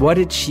 What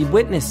did she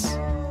witness?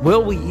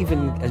 Will we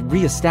even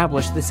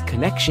reestablish this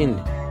connection?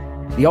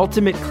 The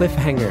ultimate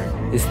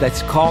cliffhanger is that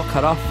call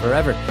cut off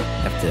forever.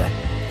 I have to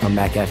come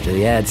back after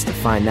the ads to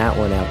find that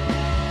one out.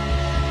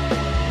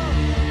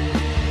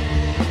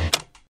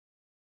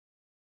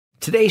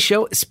 Today's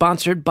show is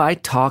sponsored by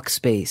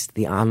TalkSpace,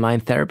 the online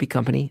therapy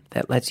company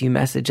that lets you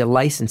message a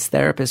licensed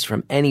therapist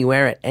from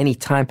anywhere at any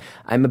time.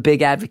 I'm a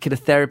big advocate of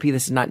therapy.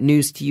 This is not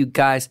news to you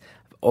guys.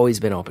 I've always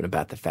been open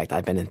about the fact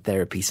I've been in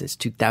therapy since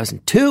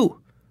 2002.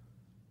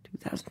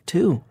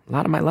 2002. A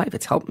lot of my life.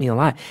 It's helped me a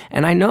lot.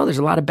 And I know there's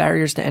a lot of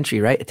barriers to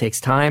entry, right? It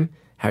takes time.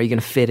 How are you going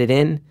to fit it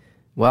in?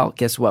 Well,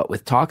 guess what?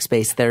 With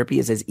TalkSpace, therapy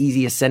is as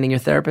easy as sending your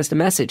therapist a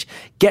message.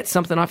 Get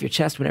something off your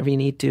chest whenever you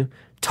need to.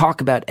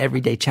 Talk about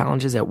everyday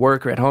challenges at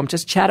work or at home.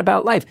 Just chat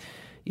about life.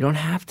 You don't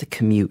have to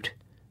commute.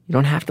 You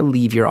don't have to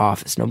leave your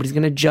office. Nobody's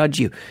going to judge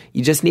you.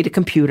 You just need a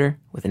computer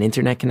with an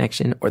internet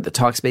connection or the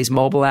TalkSpace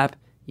mobile app.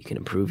 You can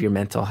improve your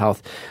mental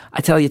health. I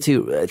tell you,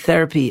 too,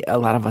 therapy, a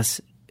lot of us,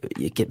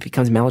 it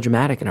becomes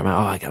melodramatic. And I'm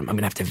like, I'm going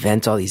to have to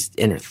vent all these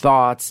inner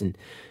thoughts and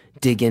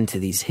dig into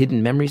these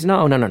hidden memories.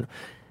 No.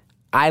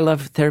 I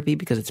love therapy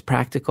because it's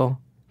practical.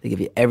 They give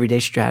you everyday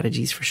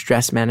strategies for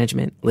stress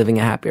management, living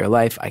a happier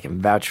life. I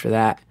can vouch for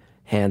that.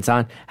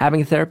 Hands-on.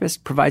 Having a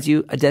therapist provides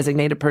you a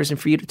designated person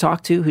for you to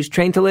talk to who's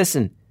trained to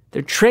listen.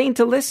 They're trained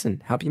to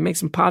listen, help you make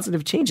some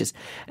positive changes.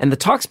 And the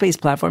TalkSpace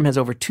platform has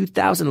over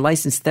 2,000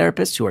 licensed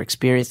therapists who are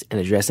experienced in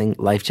addressing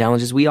life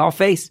challenges we all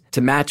face.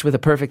 To match with a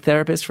perfect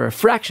therapist for a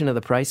fraction of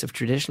the price of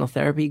traditional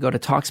therapy, go to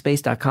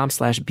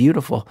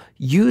TalkSpace.com/beautiful.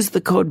 Use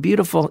the code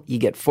BEAUTIFUL. You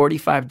get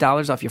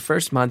 $45 off your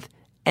first month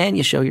and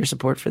you show your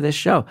support for this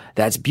show.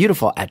 That's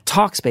beautiful at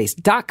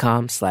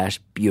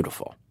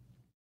Talkspace.com/beautiful.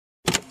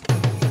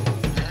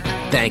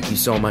 Thank you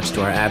so much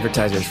to our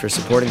advertisers for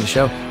supporting the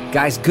show.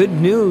 Guys, good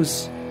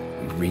news.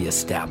 We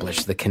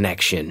reestablished the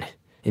connection.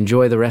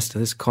 Enjoy the rest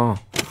of this call.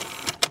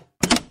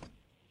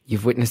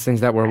 You've witnessed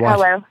things that were what?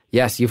 Hello?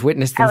 Yes, you've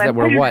witnessed things that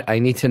were what? I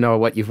need to know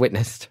what you've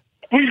witnessed.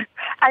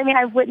 I mean,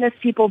 I've witnessed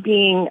people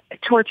being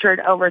tortured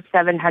over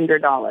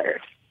 $700.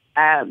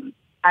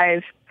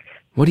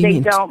 What do you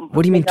mean?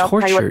 What do you mean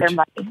tortured?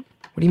 What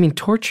do you mean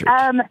tortured?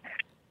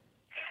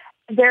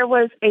 There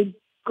was a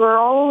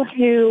girl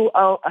who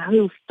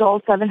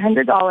stole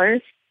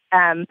 $700,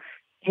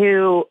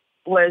 who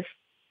was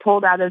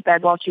pulled out of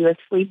bed while she was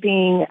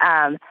sleeping,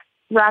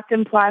 wrapped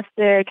in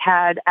plastic,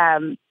 had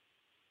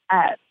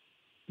the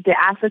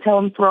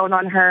acetone thrown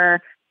on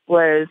her,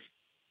 was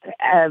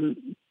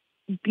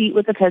beat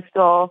with a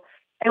pistol.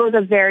 It was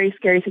a very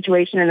scary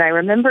situation, and I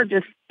remember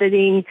just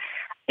sitting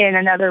in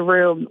another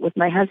room with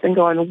my husband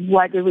going,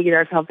 what did we get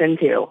ourselves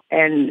into?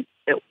 And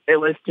it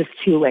was just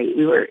too late.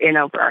 We were in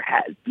over our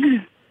heads.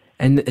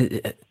 And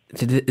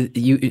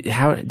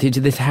how did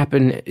this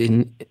happen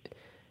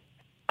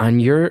on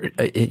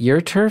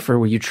your turf, or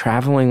were you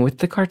traveling with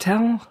the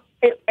cartel?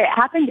 It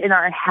happened in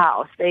our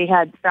house. They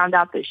had found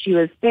out that she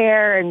was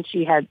there, and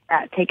she had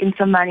taken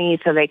some money,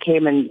 so they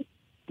came and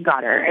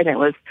got her. And it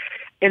was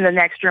in the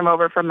next room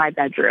over from my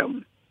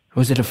bedroom.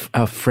 Was it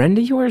a friend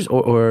of yours,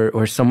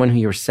 or someone who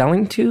you were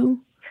selling to?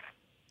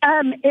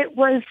 It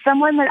was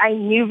someone that I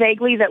knew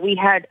vaguely that we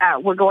had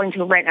were going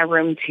to rent a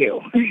room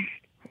to.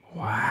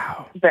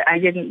 Wow. But I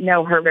didn't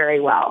know her very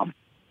well.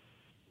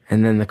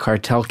 And then the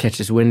cartel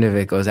catches wind of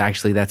it, goes,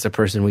 actually, that's a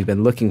person we've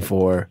been looking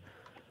for.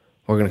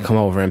 We're going to come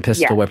over and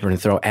pistol whip her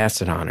and throw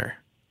acid on her.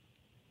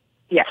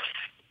 Yes.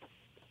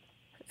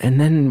 And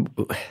then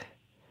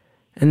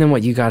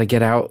what, you got to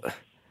get out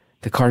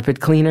the carpet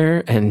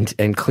cleaner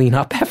and clean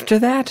up after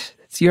that?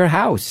 It's your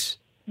house.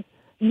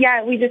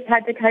 Yeah, we just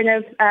had to kind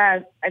of,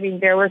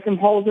 there were some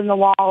holes in the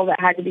wall that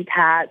had to be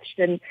patched,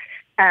 and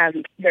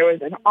there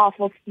was an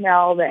awful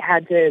smell that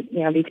had to,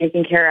 be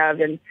taken care of,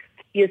 and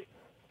you just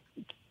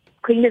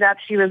cleaned it up.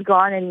 She was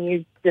gone, and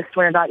you just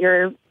went about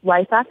your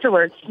life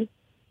afterwards.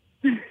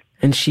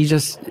 And she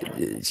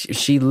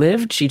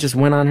lived? She just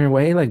went on her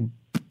way, like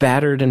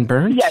battered and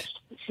burnt? Yes,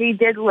 she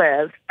did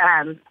live,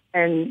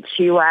 and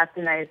she left,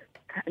 and I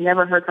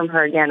never heard from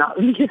her again,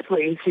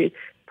 obviously. She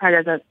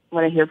probably doesn't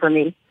want to hear from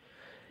me.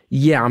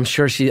 Yeah, I'm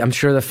sure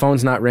the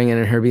phone's not ringing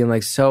and her being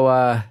like, so,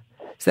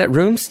 is that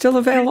room still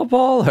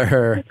available?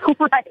 Or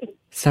right.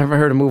 It's time for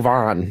her to move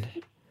on.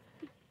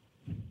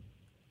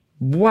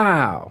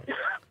 Wow.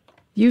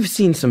 You've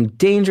seen some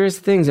dangerous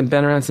things and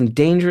been around some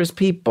dangerous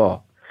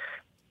people.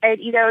 And,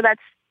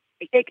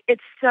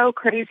 it's so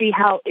crazy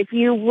how if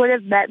you would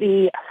have met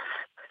me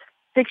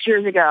 6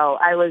 years ago,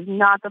 I was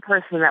not the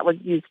person that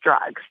would use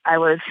drugs. I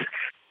was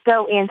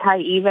so anti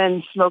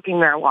even smoking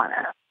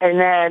marijuana. And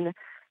then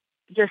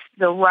just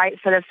the right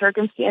set of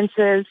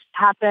circumstances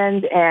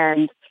happened,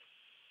 and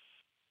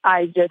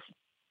I just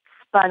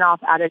spun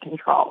off out of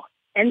control.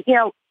 And,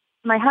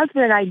 my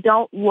husband and I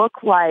don't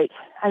look like,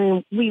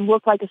 we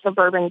look like a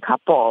suburban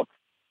couple.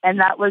 And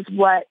that was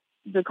what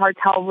the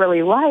cartel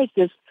really liked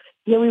is,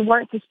 we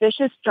weren't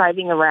suspicious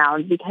driving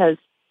around because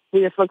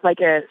we just looked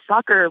like a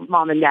soccer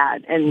mom and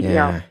dad. And,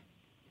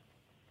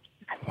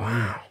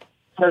 Wow.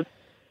 So,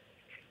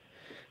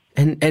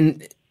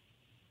 and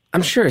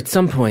I'm sure at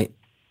some point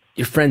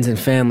your friends and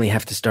family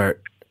have to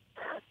start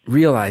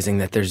realizing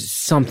that there's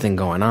something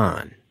going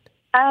on.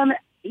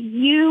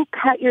 You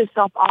cut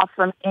yourself off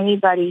from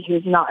anybody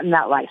who's not in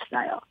that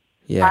lifestyle.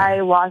 Yeah.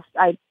 I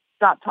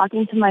stopped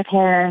talking to my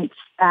parents.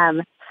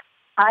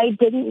 I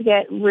didn't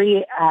get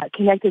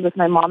connected with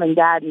my mom and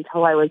dad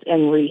until I was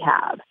in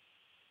rehab.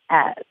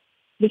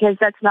 Because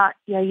that's not,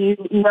 you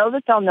know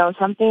that they'll know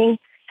something,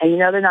 and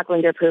they're not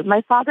going to approve.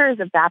 My father is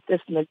a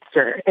Baptist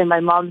minister, and my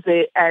mom's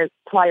a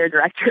choir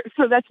director,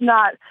 so that's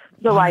not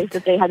the life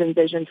that they had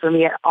envisioned for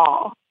me at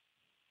all.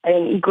 I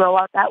didn't grow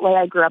up that way.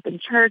 I grew up in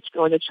church,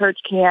 going to church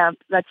camp.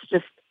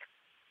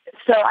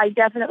 So I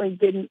definitely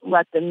didn't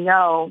let them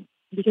know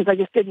because I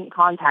just didn't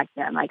contact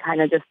them. I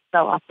kind of just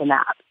fell off the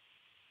map.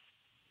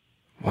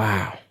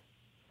 Wow.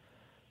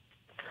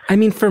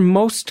 For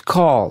most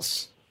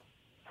calls,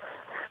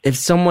 if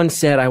someone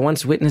said, I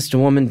once witnessed a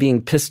woman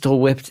being pistol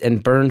whipped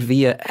and burned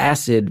via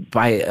acid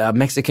by a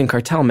Mexican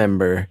cartel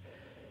member,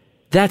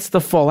 that's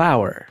the full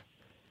hour.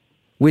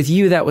 With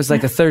you, that was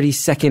like a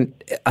 30-second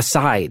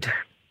aside.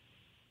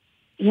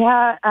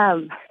 Yeah,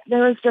 there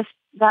was just,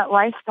 that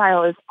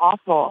lifestyle is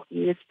awful.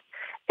 It's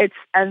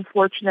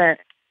unfortunate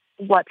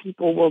what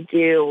people will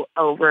do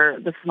over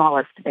the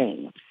smallest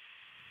things.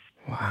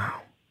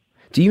 Wow.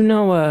 Do you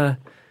know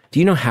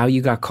how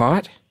you got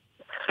caught?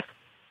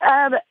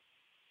 I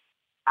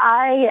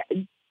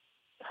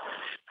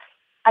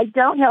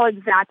don't know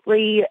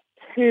exactly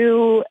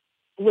who.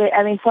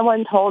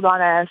 Someone told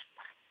on us,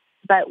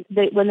 but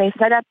when they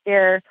set up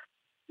a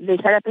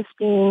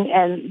sting,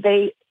 and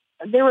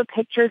there were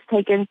pictures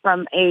taken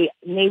from a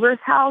neighbor's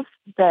house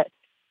that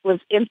was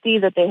empty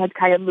that they had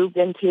kind of moved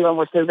into and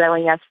were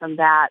surveilling us from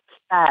that.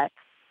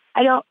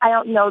 I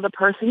don't know the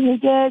person who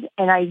did,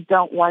 and I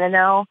don't want to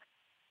know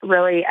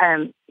really,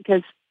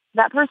 because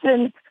that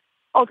person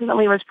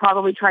ultimately was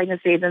probably trying to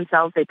save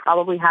themselves. They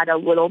probably had a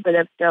little bit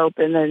of dope,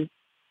 and then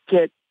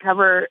to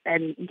cover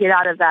and get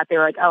out of that, they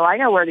were like, oh, I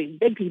know where these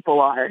big people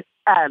are.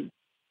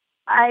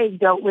 I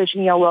don't wish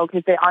Neil well,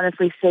 because they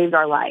honestly saved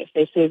our life.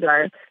 They saved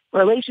our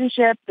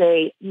relationship.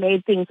 They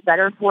made things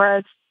better for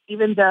us,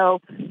 even though,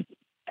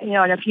 in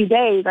a few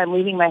days I'm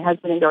leaving my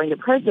husband and going to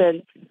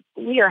prison.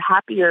 We are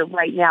happier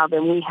right now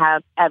than we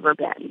have ever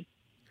been.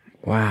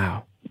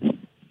 Wow.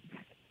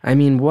 I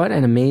mean, what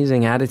an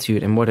amazing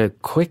attitude, and what a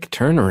quick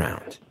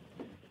turnaround.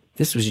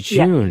 This was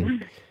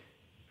June.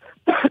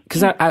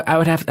 Because I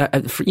would have,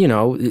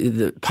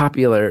 the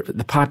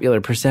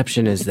popular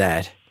perception is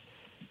that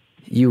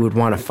you would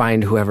want to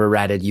find whoever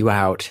ratted you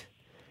out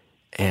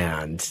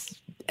and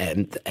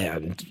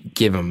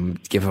give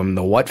them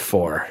the what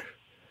for,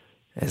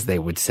 as they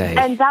would say.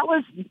 And that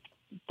was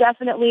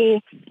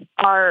definitely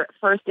our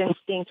first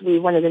instinct. We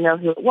wanted to know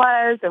who it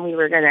was, and we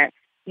were going to,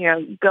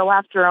 go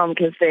after them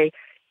because they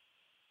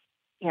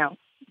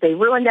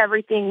ruined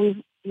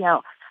everything.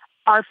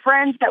 Our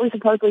friends that we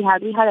supposedly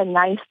had, we had a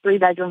nice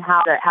 3-bedroom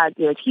house that had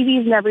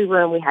TVs in every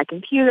room. We had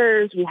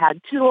computers, we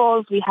had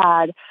tools, we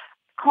had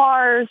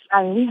cars.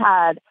 I mean, we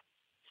had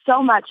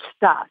so much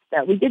stuff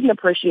that we didn't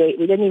appreciate,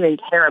 we didn't even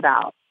care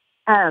about.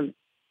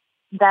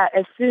 That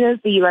as soon as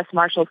the U.S.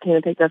 Marshals came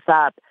and picked us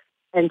up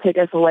and took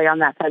us away on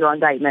that federal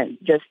indictment,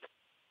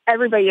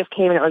 everybody just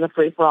came and it was a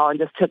free-for-all and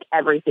just took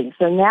everything.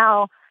 So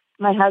now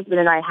my husband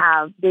and I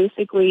have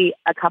basically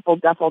a couple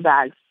duffel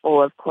bags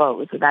full of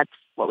clothes. So that's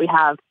what we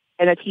have,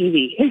 and a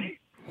TV.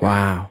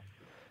 Wow.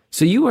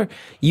 So you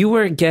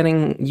were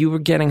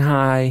getting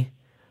high,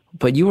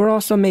 but you were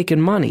also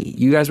making money.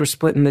 You guys were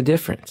splitting the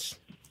difference.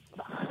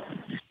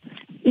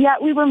 Yeah,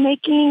 we were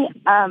making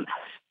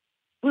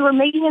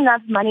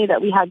enough money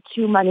that we had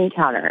 2 money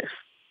counters.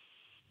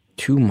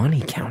 2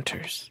 money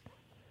counters?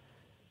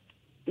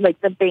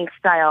 Like the bank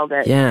style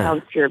that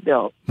counts your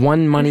bill.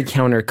 One money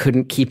counter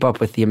couldn't keep up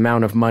with the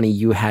amount of money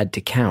you had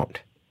to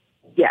count.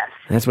 Yes.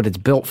 That's what it's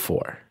built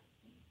for.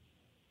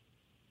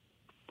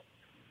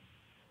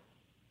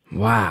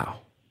 Wow.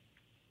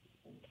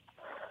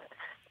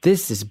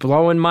 This is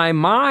blowing my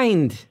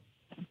mind.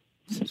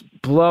 This is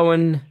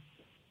blowing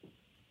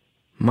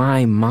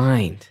my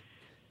mind.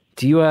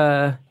 Do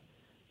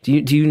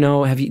you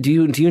know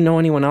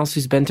anyone else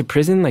who's been to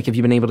prison? Like, have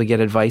you been able to get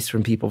advice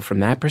from people from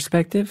that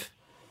perspective?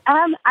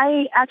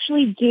 I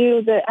actually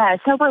do. The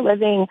Sober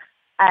Living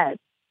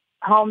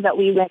home that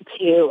we went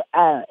to,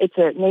 it's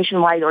a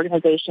nationwide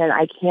organization.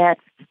 I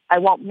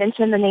won't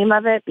mention the name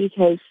of it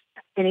because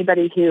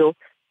anybody who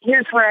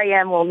hears where I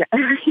am will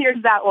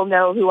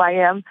know who I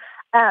am.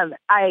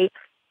 I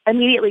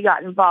immediately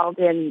got involved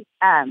in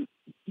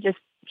just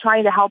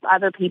trying to help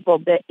other people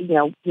that,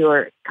 who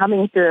are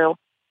coming through.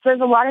 So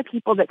there's a lot of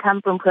people that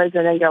come from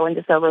prison and go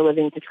into Sober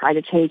Living to try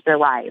to change their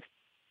lives.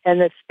 And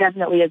this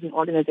definitely is an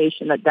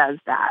organization that does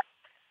that.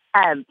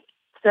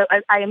 So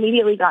I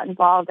immediately got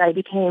involved. I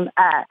became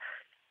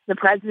the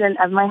president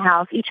of my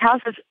house. Each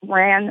house is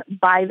ran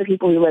by the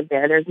people who live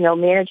there. There's no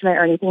management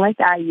or anything like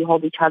that. You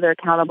hold each other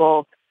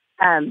accountable.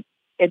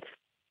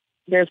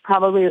 There's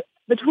probably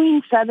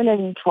between 7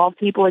 and 12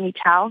 people in each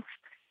house.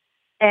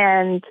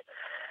 And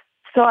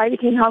so I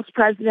became house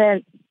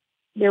president.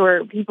 There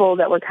were people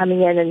that were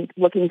coming in and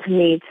looking to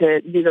me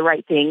to do the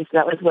right thing. So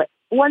that was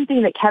one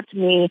thing that kept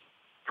me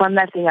from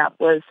messing up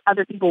was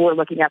other people were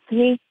looking up to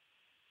me.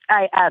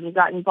 I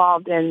got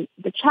involved in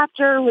the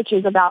chapter, which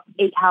is about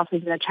 8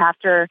 houses in a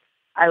chapter.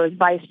 I was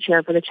vice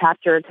chair for the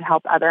chapter to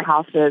help other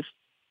houses.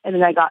 And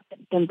then I got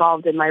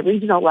involved in my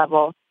regional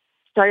level,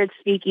 started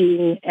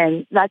speaking,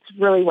 and that's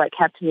really what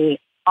kept me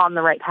on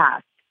the right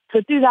path.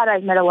 So through that,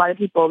 I've met a lot of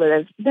people that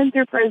have been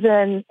through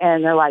prison,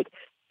 and they're like,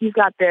 you've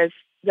got this,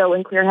 go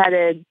in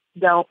clear-headed,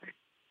 don't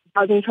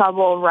cause any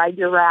trouble, ride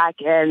your rack,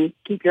 and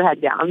keep your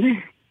head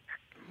down.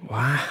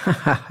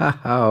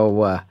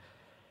 Wow.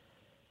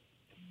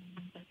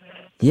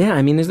 Yeah,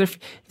 I mean, there's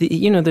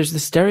the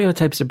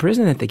stereotypes of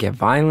prison that they get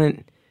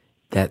violent,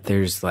 that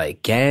there's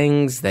like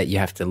gangs, that you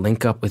have to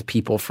link up with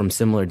people from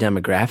similar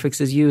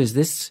demographics as you. Is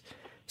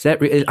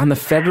that on the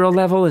federal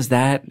level? Is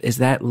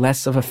that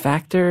less of a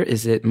factor?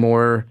 Is it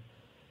more?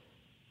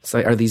 It's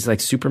like, are these like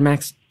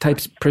supermax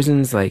types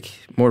prisons like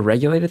more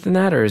regulated than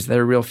that, or is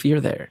there a real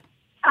fear there?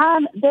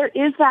 There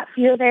is that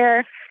fear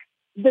there.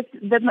 The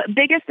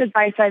biggest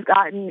advice I've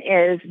gotten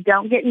is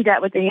don't get in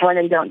debt with anyone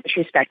and don't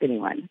disrespect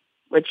anyone,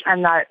 which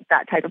I'm not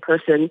that type of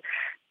person.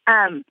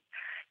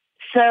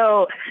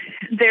 So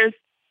there's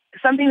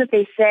something that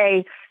they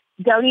say,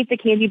 don't eat the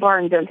candy bar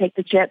and don't take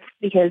the chips,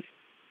 because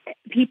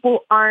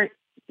people aren't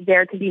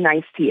there to be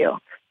nice to you.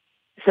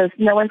 So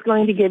no one's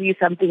going to give you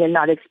something and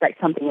not expect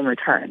something in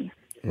return.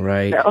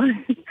 Right. So.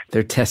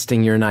 They're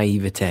testing your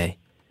naivete.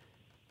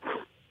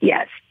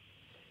 Yes.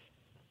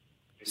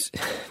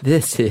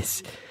 This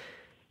is,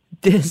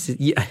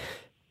 I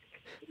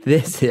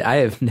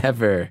have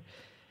never,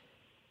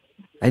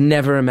 I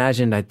never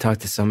imagined I'd talk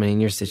to somebody in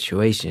your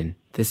situation.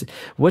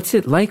 What's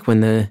it like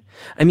when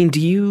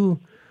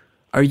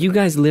are you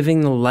guys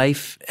living the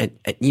life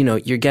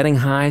you're getting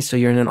high, so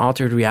you're in an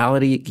altered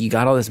reality, you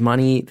got all this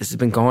money, this has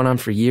been going on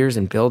for years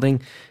and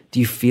building. Do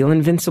you feel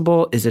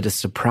invincible? Is it a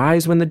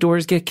surprise when the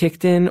doors get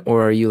kicked in,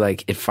 or are you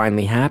like, it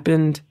finally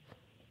happened?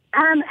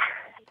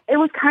 It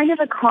was kind of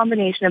a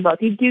combination of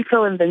both. You do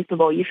feel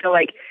invincible. You feel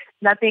like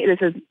this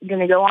is going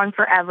to go on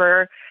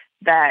forever,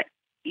 that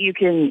you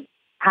can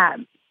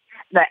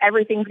that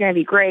everything's going to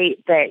be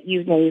great, that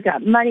you've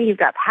got money, you've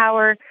got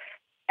power,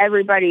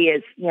 everybody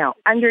is,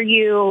 under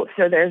you.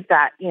 So there's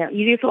that,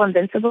 you do feel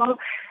invincible.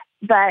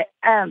 But,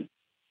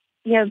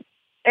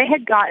 it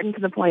had gotten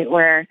to the point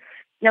where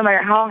no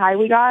matter how high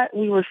we got,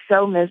 we were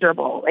so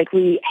miserable. Like,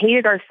 we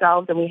hated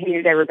ourselves and we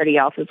hated everybody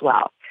else as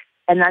well.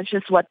 And that's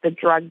just what the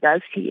drug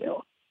does to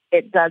you.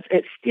 It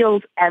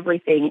steals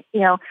everything.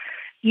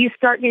 You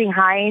start getting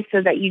high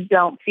so that you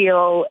don't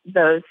feel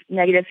those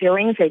negative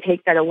feelings. They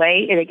take that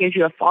away, and it gives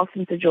you a false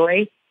sense of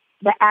joy.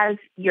 But as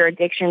your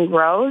addiction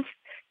grows,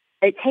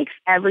 it takes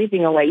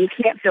everything away. You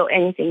can't feel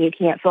anything. You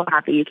can't feel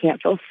happy. You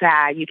can't feel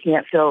sad. You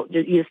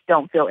just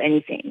don't feel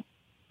anything.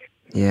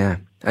 Yeah.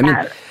 I mean,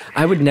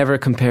 I would never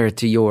compare it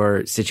to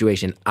your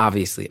situation,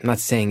 obviously. I'm not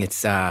saying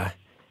it's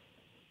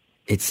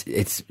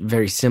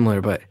very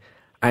similar, but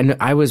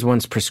I was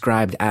once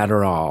prescribed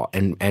Adderall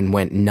and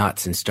went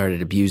nuts and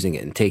started abusing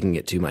it and taking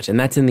it too much. And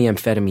that's in the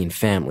amphetamine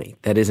family.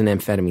 That is an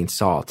amphetamine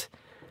salt.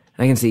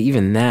 And I can say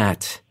even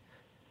that,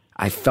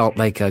 I felt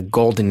like a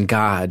golden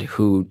god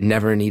who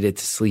never needed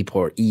to sleep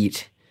or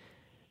eat.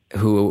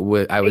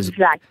 I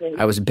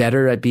was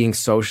better at being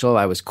social.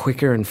 I was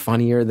quicker and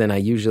funnier than I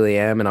usually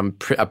am. And I'm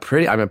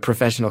a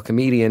professional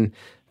comedian,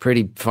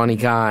 pretty funny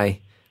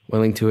guy,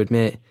 willing to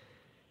admit.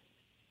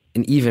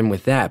 And even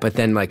with that, but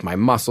then like my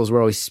muscles were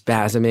always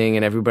spasming,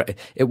 and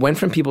it went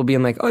from people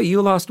being like, "Oh,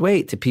 you lost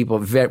weight," to people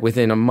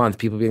within a month,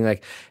 people being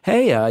like,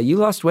 "Hey, you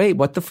lost weight.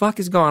 What the fuck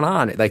is going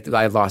on?" Like,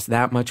 I lost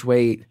that much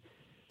weight,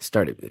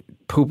 started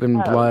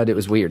pooping blood. It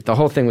was weird. The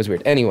whole thing was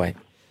weird. Anyway,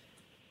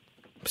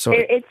 so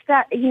it's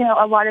that,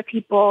 a lot of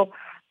people.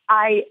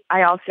 I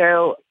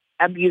also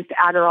abused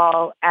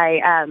Adderall.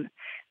 And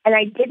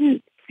I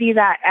didn't see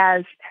that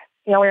as,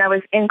 when I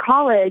was in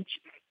college,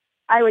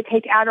 I would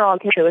take Adderall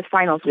because it was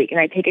finals week, and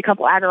I'd take a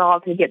couple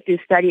Adderall to get through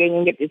studying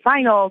and get through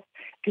finals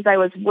because I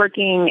was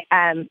working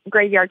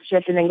graveyard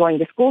shift and then going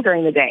to school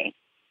during the day.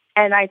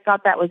 And I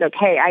thought that was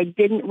okay. I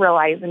didn't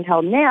realize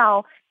until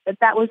now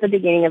that was the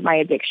beginning of my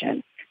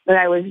addiction, that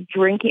I was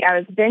drinking, I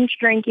was binge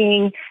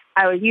drinking,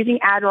 I was using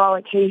Adderall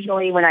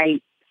occasionally when I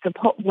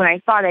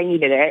thought I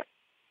needed it.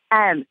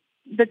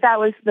 But that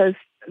was those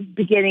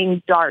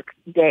beginning dark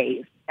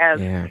days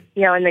of,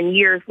 and then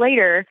years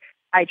later,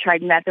 I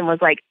tried meth and was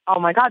like, oh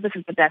my God, this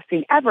is the best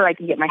thing ever. I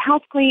can get my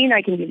house clean.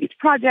 I can do these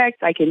projects.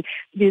 I can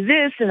do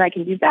this and I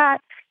can do that.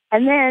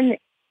 And then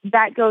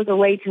that goes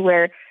away to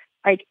where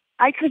like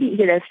I couldn't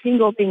get a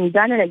single thing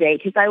done in a day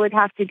because I would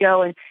have to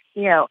go and,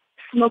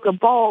 smoke a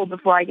bowl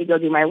before I could go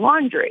do my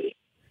laundry.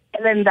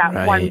 And then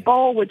that one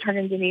bowl would turn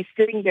into me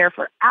sitting there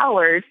for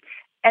hours.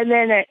 And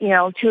then at,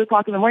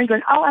 2:00 in the morning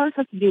going, oh, I was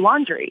supposed to do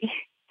laundry.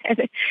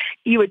 And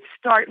you would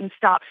start and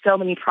stop so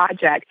many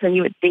projects, and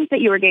you would think that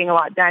you were getting a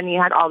lot done. You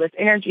had all this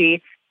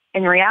energy.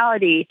 In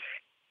reality,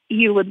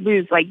 you would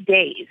lose like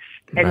days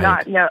and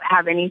not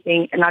have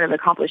anything and not have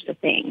accomplished a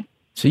thing.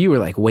 So you were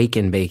like wake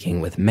and baking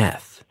with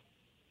meth.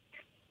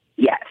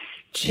 Yes.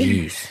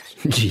 Jeez.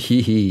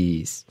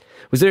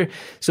 Was there?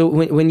 So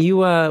when you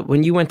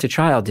went to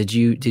trial,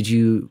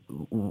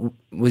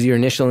 was your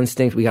initial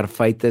instinct, we got to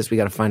fight this, we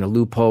got to find a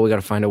loophole, we got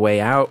to find a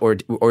way out, or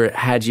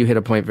had you hit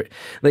a point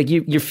like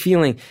you're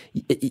feeling?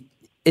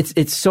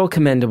 It's so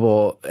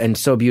commendable and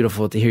so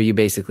beautiful to hear you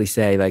basically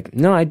say like,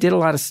 no, I did a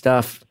lot of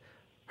stuff,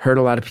 hurt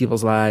a lot of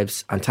people's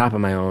lives on top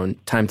of my own.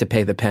 Time to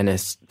pay the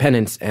penance,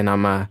 and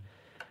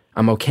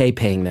I'm okay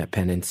paying that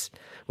penance.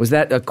 Was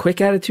that a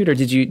quick attitude, or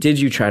did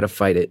you try to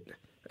fight it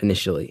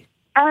initially?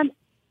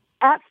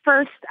 At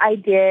first, I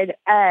did.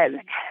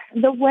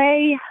 The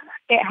way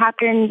it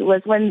happened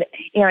was when,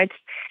 it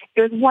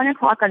was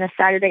 1:00 on a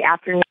Saturday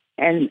afternoon,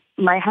 and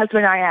my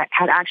husband and I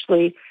had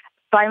actually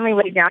finally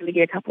laid down to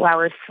get a couple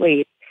hours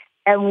sleep.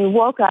 And we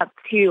woke up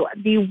to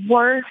the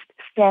worst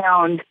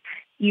sound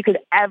you could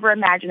ever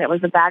imagine. It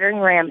was a battering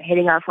ram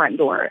hitting our front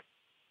door.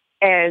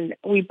 And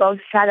we both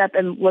sat up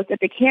and looked at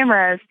the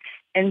cameras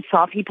and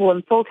saw people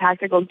in full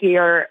tactical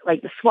gear,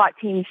 like the SWAT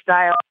team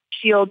style,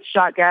 shields,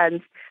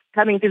 shotguns,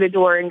 coming through the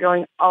door and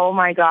going, oh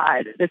my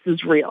God, this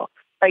is real.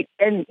 Like,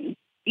 and,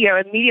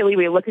 immediately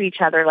we look at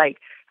each other like,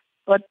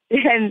 what?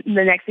 And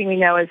the next thing we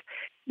know is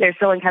there's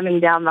someone coming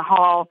down the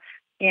hall,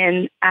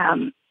 and,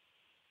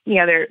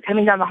 they're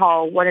coming down the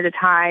hall one at a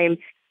time,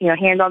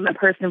 hand on the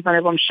person in front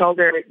of them,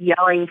 shoulder,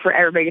 yelling for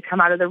everybody to come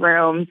out of the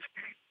rooms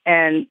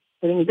and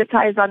putting zip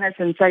ties on us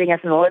and setting us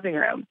in the living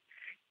room.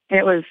 And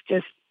it was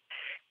just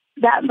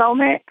that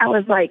moment. I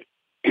was like,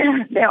 they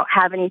don't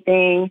have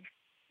anything.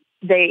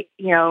 They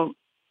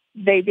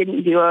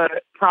didn't do a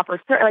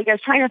proper search. Like, I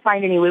was trying to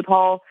find any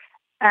loophole.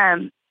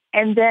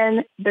 And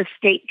then the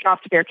state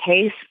dropped their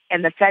case,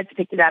 and the feds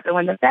picked it up. And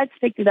when the feds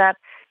picked it up,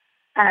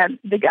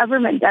 the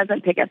government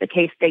doesn't pick up the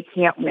case, they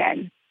can't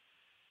win.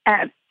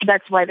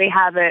 That's why they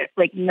have a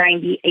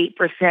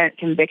 98%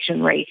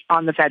 conviction rate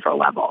on the federal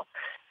level.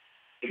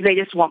 They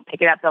just won't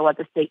pick it up. They'll let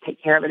the state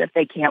take care of it if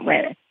they can't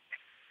win it.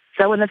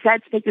 So when the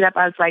feds picked it up,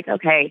 I was like,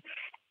 okay.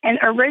 And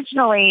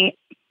originally,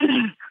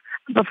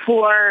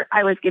 before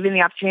I was given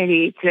the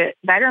opportunity to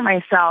better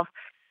myself,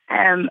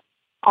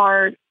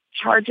 our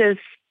charges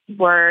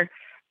were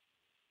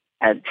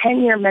a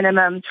 10-year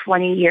minimum,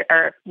 20-year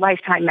or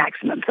lifetime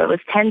maximum. So it was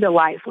 10 to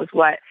life was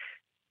what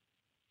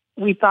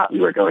we thought we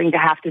were going to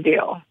have to do.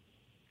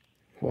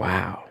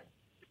 Wow.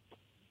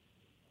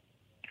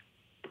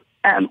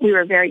 We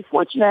were very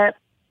fortunate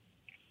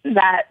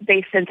that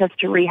they sent us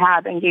to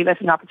rehab and gave us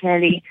an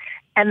opportunity.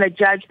 And the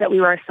judge that we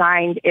were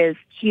assigned is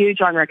huge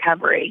on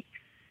recovery.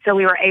 So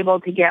we were able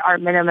to get our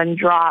minimum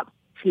drop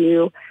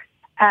to,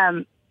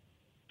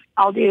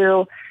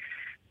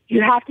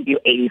 you have to do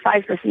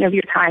 85% of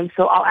your time.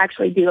 So I'll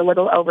actually do a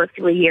little over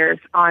 3 years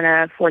on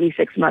a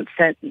 46-month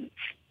sentence.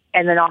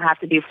 And then I'll have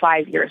to do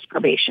 5 years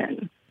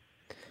probation.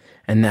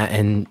 And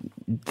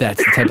that's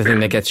the type of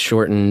thing that gets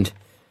shortened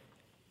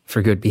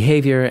for good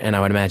behavior. And I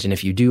would imagine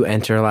if you do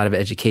enter a lot of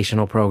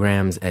educational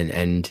programs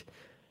and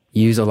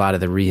use a lot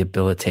of the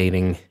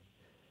rehabilitating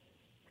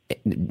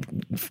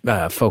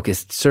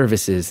focused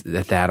services,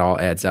 that all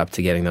adds up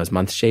to getting those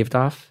months shaved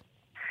off?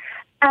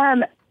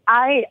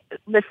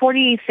 The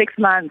 46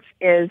 months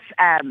is,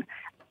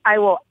 I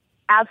will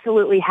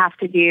absolutely have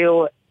to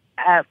do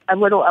a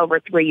little over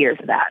 3 years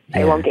of that. Yeah.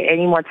 I won't get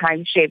any more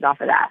time shaved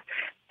off of that.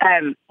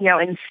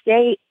 In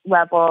state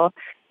level,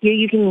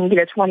 you can get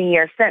a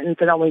 20-year sentence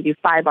and only do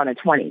 5 on a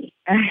 20.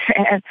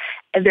 And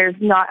there's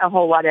not a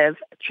whole lot of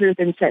truth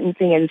in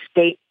sentencing in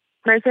state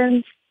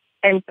prisons.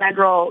 In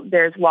federal,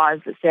 there's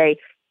laws that say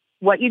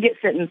what you get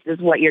sentenced is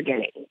what you're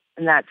getting.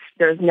 And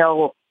there's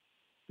no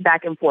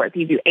back and forth.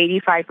 You do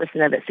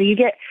 85% of it. So you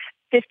get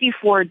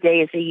 54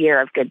 days a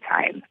year of good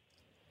time.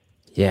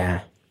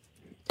 Yeah.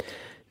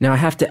 Now I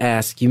have to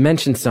ask, you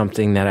mentioned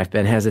something that I've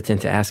been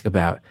hesitant to ask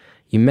about.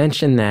 You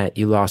mentioned that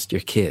you lost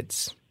your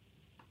kids.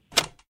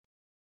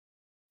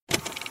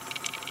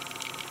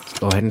 Let's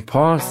go ahead and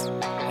pause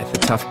at the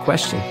tough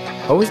question.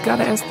 Always got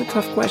to ask the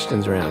tough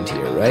questions around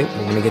here, right?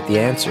 We're going to get the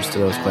answers to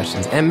those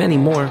questions and many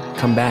more.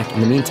 Come back.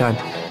 In the meantime,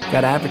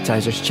 got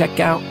advertisers.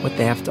 Check out what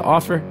they have to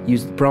offer.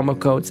 Use the promo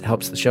codes. It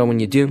helps the show when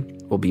you do.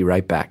 We'll be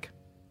right back.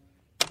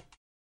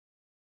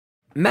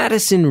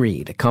 Madison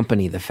Reed, a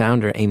company the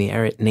founder, Amy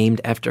Errett, named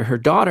after her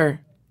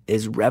daughter,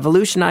 is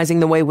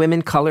revolutionizing the way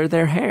women color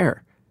their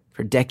hair.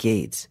 For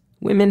decades,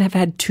 women have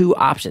had 2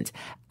 options: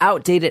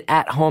 outdated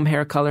at-home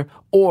hair color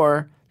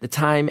or the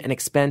time and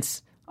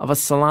expense of a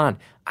salon.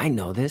 I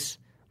know this.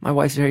 My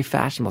wife's very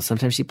fashionable.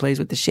 Sometimes she plays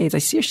with the shades. I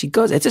see her. She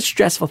goes. It's a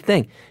stressful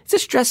thing. It's a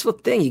stressful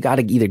thing. You got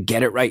to either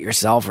get it right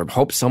yourself or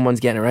hope someone's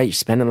getting it right. You're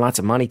spending lots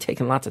of money,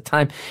 taking lots of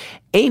time.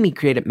 Amy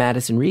created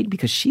Madison Reed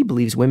because she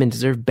believes women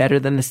deserve better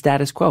than the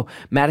status quo.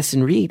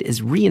 Madison Reed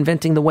is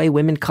reinventing the way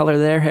women color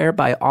their hair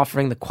by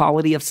offering the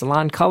quality of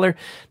salon color,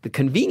 the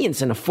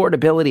convenience and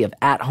affordability of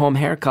at-home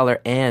hair color,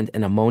 and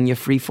an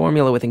ammonia-free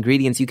formula with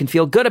ingredients you can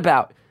feel good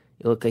about.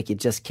 You look like you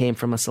just came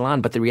from a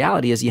salon, but the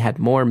reality is you had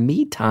more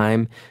me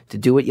time to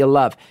do what you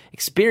love.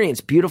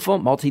 Experience beautiful,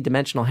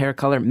 multi-dimensional hair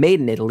color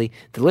made in Italy,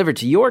 delivered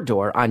to your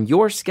door on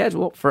your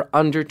schedule for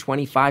under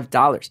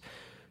 $25.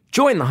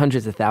 Join the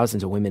hundreds of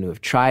thousands of women who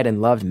have tried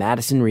and loved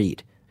Madison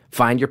Reed.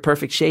 Find your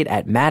perfect shade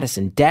at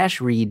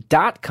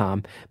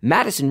madison-reed.com.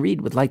 Madison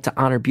Reed would like to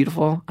honor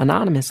beautiful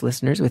anonymous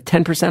listeners with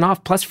 10%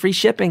 off plus free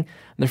shipping on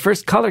their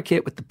first color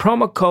kit with the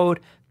promo code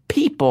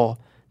PEOPLE.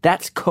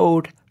 That's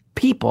code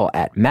PEOPLE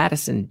at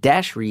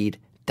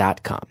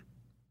madison-reed.com.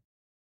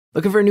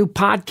 Looking for a new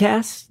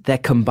podcast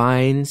that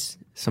combines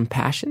some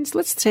passions?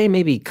 Let's say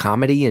maybe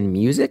comedy and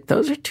music.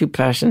 Those are 2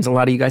 passions a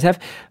lot of you guys have.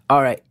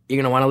 All right, you're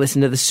going to want to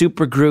listen to the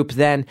Supergroup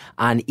then.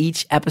 On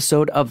each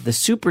episode of the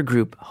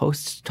Supergroup,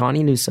 hosts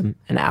Tawny Newsome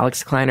and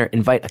Alex Kleiner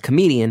invite a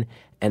comedian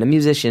and a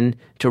musician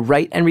to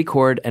write and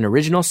record an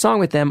original song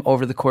with them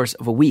over the course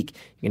of a week.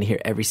 You're going to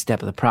hear every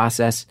step of the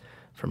process,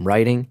 from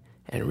writing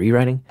and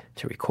rewriting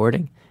to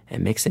recording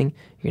and mixing.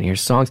 You're going to hear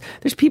songs.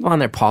 There's people on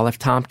there. Paul F.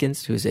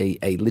 Tompkins, who's a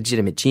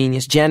legitimate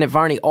genius. Janet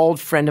Varney, old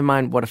friend of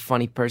mine. What a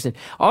funny person.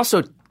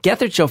 Also,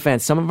 Gethard Show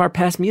fans. Some of our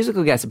past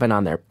musical guests have been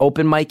on there.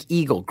 Open Mike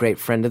Eagle, great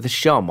friend of the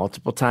show.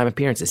 Multiple time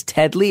appearances.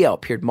 Ted Leo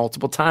appeared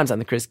multiple times on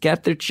the Chris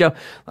Gethard Show.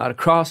 A lot of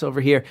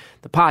crossover here.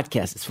 The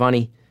podcast is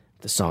funny.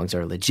 The songs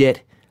are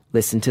legit.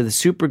 Listen to the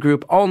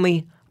Supergroup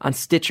only on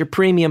Stitcher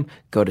Premium.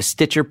 Go to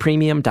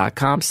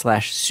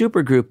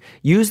stitcherpremium.com/supergroup.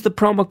 Use the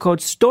promo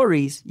code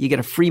STORIES. You get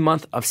a free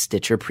month of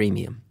Stitcher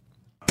Premium.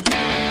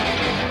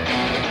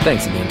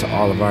 Thanks again to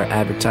all of our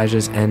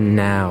advertisers. And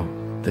now,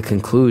 the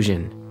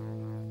conclusion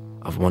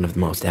of one of the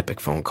most epic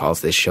phone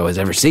calls this show has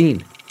ever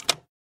seen.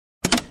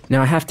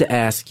 Now, I have to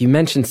ask, you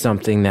mentioned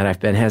something that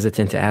I've been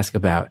hesitant to ask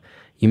about.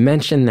 You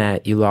mentioned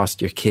that you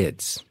lost your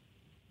kids.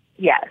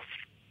 Yes.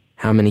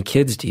 How many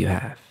kids do you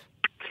have?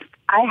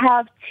 I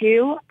have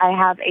two. I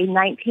have a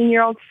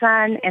 19-year-old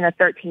son and a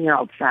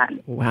 13-year-old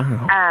son.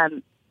 Wow.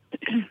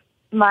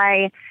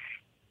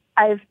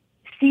 I've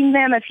seen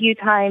them a few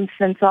times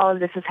since all of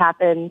this has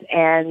happened,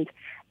 and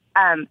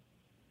I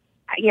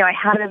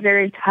had a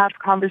very tough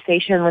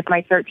conversation with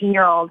my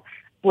 13-year-old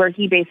where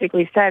he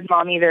basically said,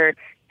 Mom, either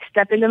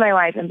step into my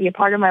life and be a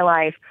part of my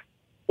life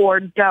or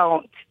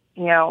don't.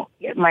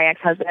 My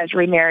ex-husband has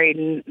remarried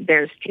and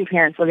there's two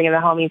parents living in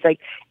the home. He's like,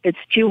 it's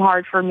too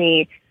hard for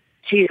me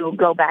to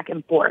go back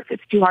and forth.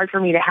 It's too hard for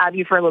me to have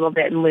you for a little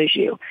bit and lose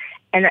you.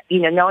 And,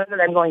 knowing that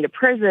I'm going to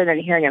prison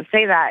and hearing him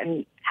say that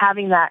and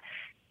having that,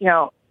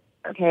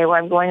 okay, well,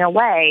 I'm going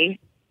away.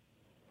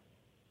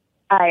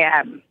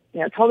 I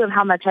told him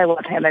how much I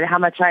love him and how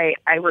much I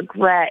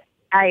regret.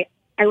 I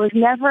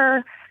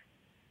never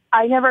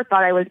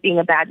thought I was being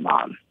a bad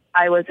mom.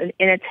 I was an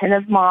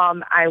inattentive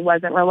mom. I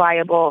wasn't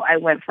reliable. I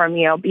went from,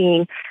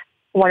 being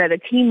one of the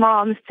team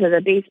moms to the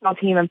baseball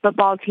team and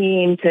football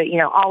team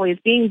to, always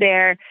being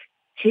there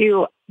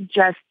to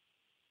just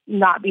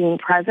not being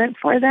present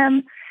for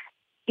them.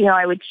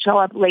 I would show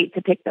up late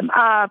to pick them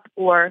up,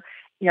 or,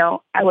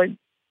 I would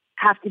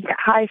have to get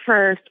high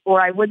first,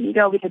 or I wouldn't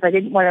go because I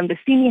didn't want them to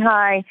see me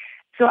high.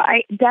 So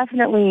I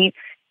definitely,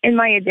 in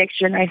my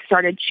addiction, I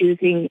started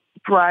choosing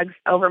drugs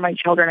over my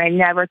children. I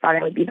never thought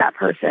I would be that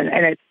person.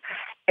 And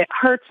it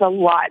hurts a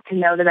lot to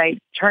know that I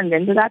turned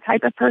into that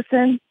type of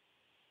person,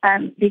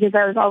 because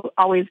I was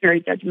always very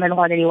judgmental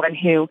on anyone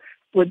who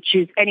would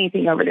choose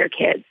anything over their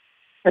kids.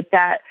 But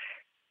that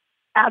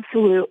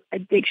absolute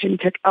addiction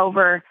took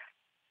over.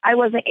 I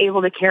wasn't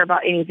able to care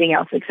about anything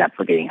else except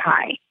for getting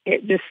high.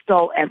 It just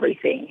stole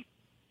everything.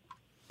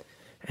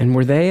 And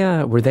were they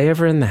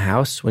ever in the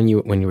house when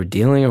you were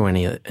dealing, or when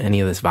any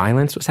of this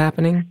violence was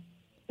happening?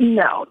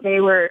 No,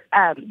 they were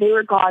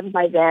gone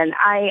by then.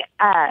 I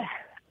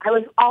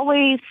was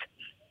always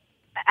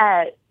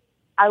I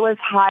was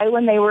high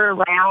when they were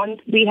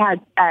around. We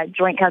had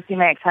joint custody,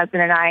 my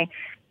ex-husband and I,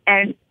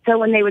 and so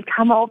when they would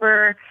come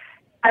over,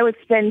 I would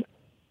spend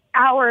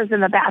hours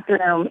in the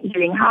bathroom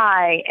getting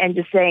high and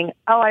just saying,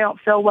 "Oh, I don't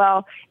feel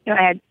well."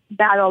 I had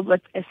battled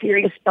with a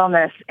serious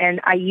illness,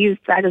 and I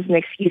used that as an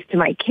excuse to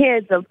my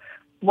kids of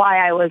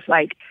why I was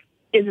like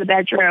in the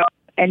bedroom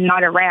and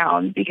not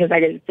around, because I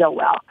didn't feel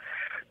well.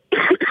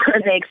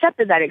 And they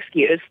accepted that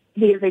excuse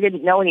because they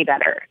didn't know any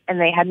better and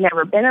they had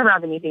never been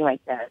around anything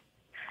like this.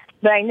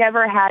 But I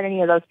never had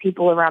any of those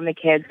people around the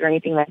kids or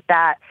anything like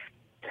that.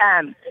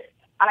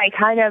 I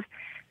kind of,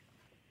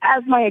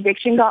 as my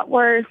addiction got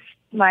worse,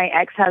 my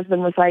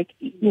ex-husband was like,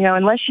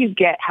 unless you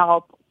get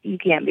help, you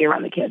can't be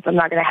around the kids. I'm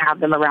not going to have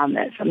them around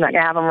this. I'm not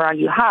going to have them around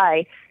you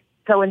high.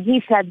 So when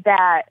he said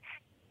that,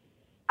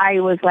 I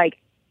was like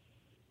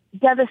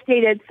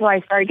devastated. So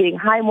I started getting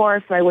high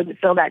more so I wouldn't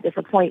feel that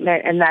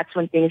disappointment. And that's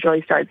when things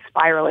really started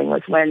spiraling,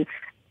 was when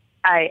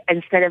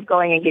instead of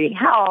going and getting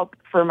help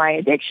for my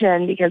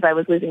addiction because I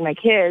was losing my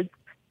kids,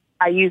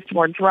 I used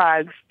more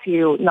drugs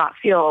to not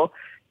feel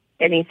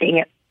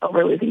anything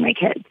over losing my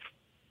kids.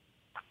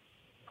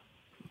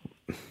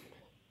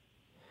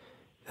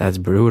 That's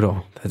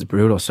brutal. That's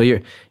brutal. So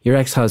your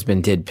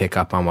ex-husband did pick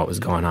up on what was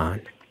going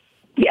on.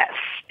 Yes,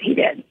 he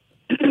did.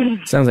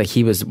 Sounds like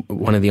he was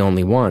one of the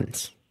only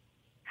ones.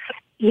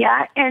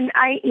 Yeah, and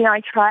I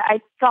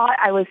thought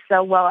I was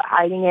so well at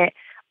hiding it.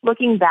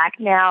 Looking back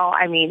now,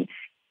 I mean,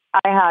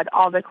 I had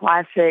all the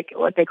classic,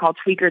 what they call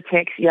tweaker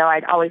tics.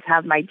 I'd always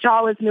have my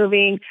jaw was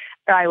moving,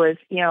 or I was,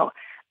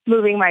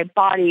 moving my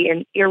body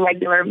in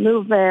irregular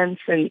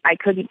movements, and I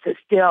couldn't sit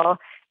still.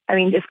 I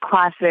mean, just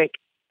classic,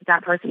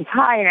 that person's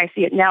high, and I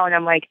see it now, and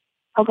I'm like,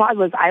 oh God,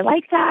 was I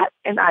like that?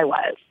 And I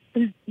was.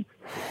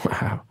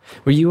 Wow.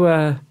 Were you,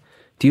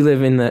 do you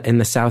live in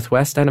the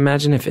Southwest, I'd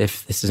imagine, if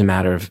this is a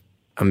matter of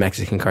a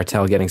Mexican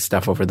cartel getting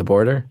stuff over the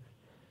border?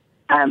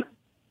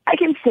 I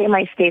can say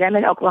my state. I'm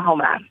in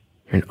Oklahoma.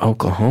 You're in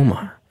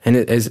Oklahoma. And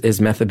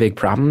is meth a big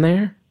problem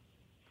there?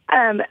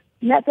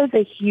 Meth is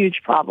a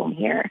huge problem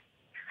here.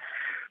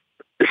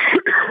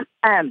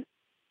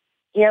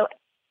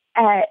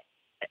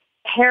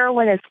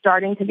 Heroin is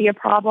starting to be a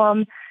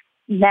problem.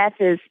 Meth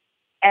is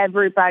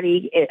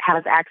everybody. It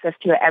has access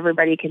to it.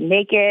 Everybody can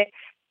make it.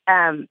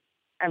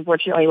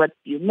 Unfortunately, what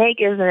you make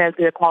isn't as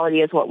good a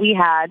quality as what we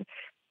had.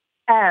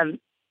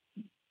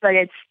 But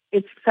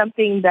it's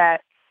something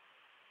that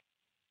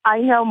I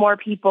know more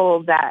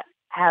people that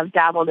have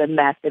dabbled in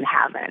meth than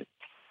haven't.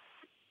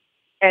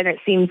 And it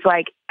seems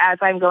like as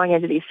I'm going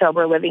into these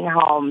sober living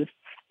homes,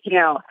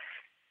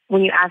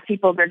 when you ask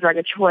people their drug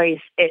of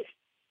choice,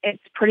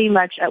 it's pretty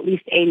much at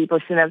least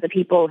 80% of the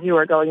people who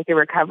are going through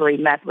recovery,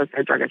 meth was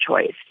their drug of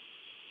choice.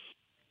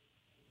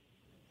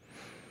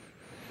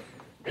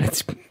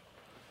 That's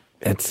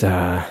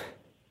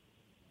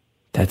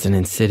an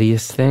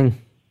insidious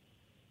thing.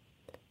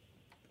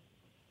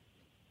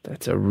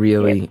 That's a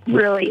really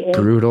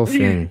brutal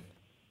thing.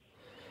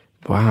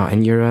 Wow.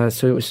 And you're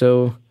so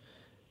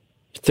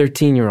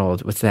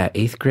 13-year-old, what's that,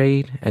 8th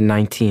grade? And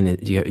 19,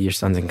 your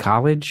son's in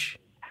college?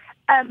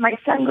 My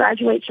son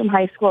graduates from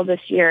high school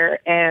this year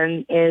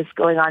and is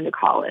going on to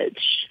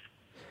college.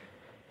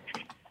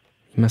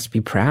 You must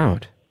be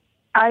proud.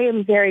 I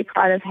am very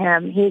proud of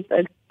him. He's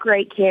a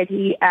great kid.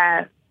 He,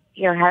 has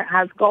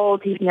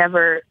goals. He's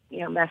never,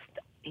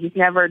 he's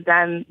never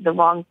done the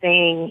wrong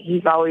thing.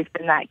 He's always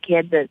been that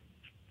kid that's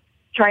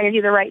trying to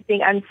do the right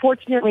thing.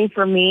 Unfortunately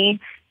for me,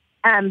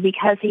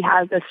 because he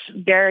has this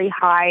very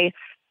high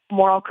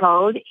moral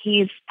code,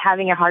 he's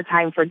having a hard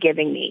time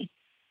forgiving me.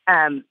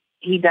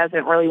 He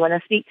doesn't really want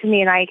to speak to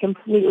me, and I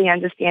completely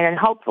understand. And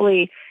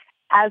hopefully,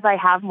 as I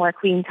have more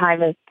queen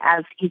time,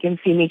 as he can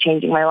see me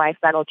changing my life,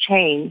 that'll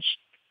change.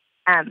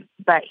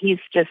 But he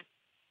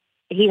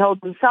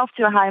holds himself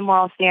to a high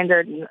moral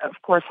standard, and of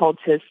course holds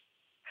his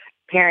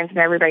parents and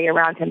everybody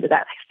around him to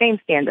that same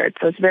standard.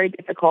 So it's very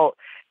difficult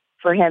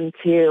for him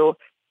to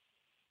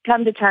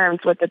come to terms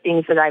with the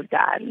things that I've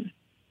done.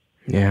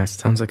 Yeah,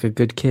 sounds like a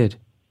good kid.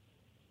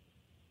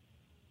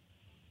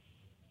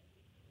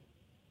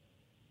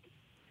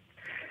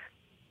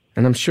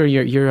 And I'm sure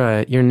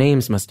your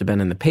names must have been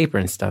in the paper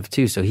and stuff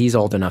too. So he's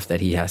old enough that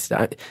he has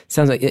to.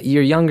 Sounds like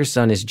your younger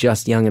son is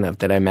just young enough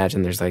that I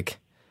imagine there's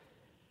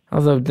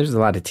although there's a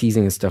lot of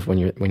teasing and stuff when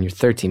you're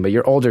 13, but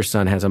your older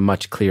son has a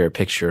much clearer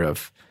picture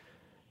of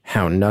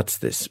how nuts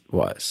this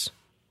was.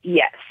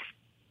 Yes,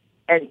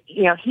 and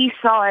he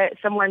saw it.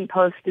 Someone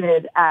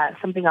posted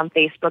something on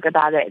Facebook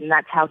about it, and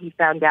that's how he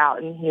found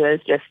out. And he was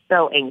just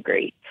so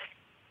angry.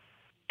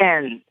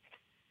 And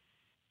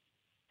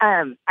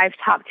I've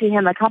talked to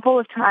him a couple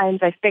of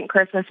times. I spent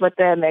Christmas with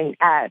him, and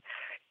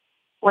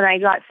when I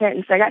got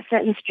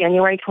sentenced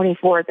January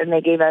 24th, and they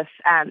gave us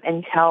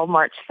until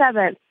March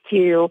 7th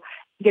to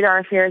get our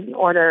affairs in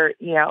order,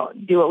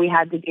 do what we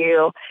had to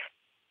do.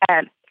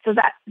 And so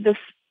that this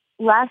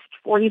last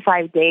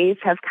 45 days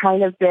have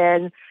kind of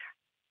been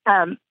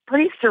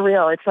pretty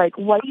surreal. It's like,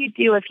 what do you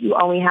do if you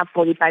only have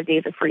 45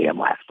 days of freedom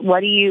left? How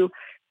do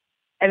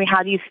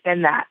you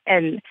spend that?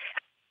 And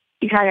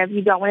you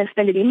don't want to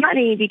spend any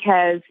money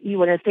because you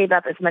want to save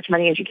up as much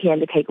money as you can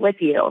to take with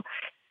you.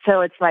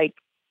 So it's like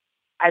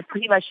I've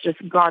pretty much just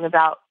gone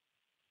about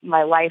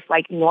my life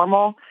like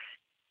normal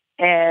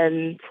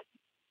and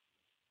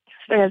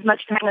spend as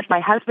much time with my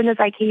husband as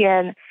I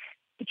can,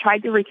 tried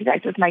to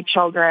reconnect with my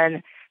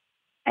children.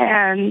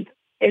 And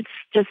it's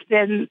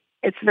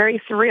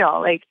very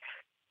surreal. Like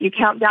you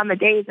count down the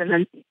days and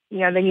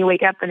then you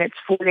wake up and it's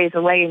 4 days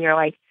away and you're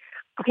like,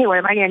 okay, what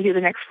am I going to do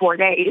the next 4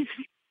 days?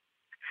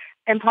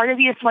 And part of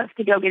you just wants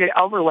to go get it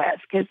over with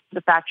because the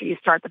faster you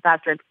start, the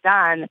faster it's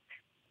done.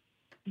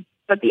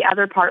 But the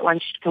other part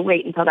wants you to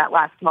wait until that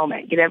last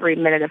moment, get every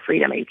minute of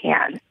freedom you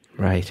can.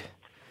 Right.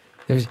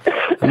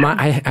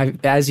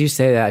 As you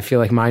say that, I feel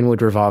like mine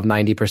would revolve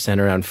 90%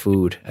 around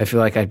food. I feel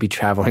like I'd be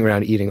traveling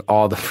around eating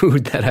all the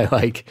food that I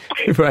like.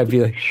 Where I'd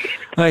be like,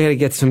 I got to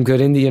get some good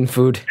Indian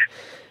food.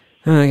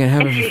 I'm going to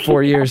have it for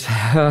 4 years.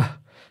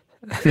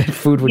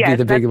 Food would be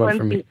the big one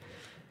for me.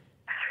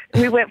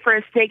 We went for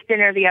a steak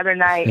dinner the other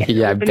night.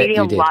 Yeah, We've been eating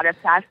a lot of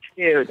fast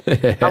food.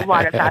 A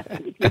lot of fast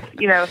food.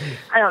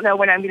 I don't know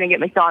when I'm going to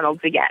get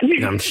McDonald's again.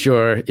 I'm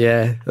sure.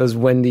 Yeah, those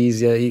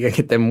Wendy's. Yeah, you got to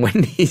get them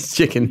Wendy's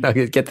chicken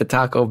nuggets. Get the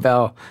Taco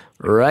Bell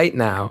right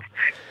now.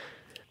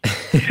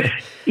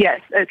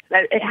 Yes,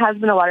 it has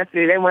been a lot of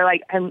food, and we're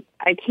like,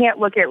 I can't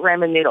look at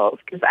ramen noodles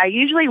because I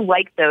usually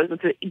like those.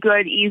 It's a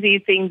good, easy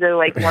thing to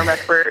warm up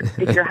for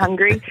if you're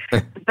hungry.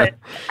 But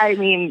I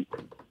mean,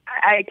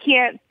 I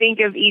can't think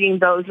of eating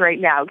those right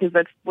now because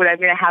that's what I'm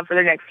going to have for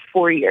the next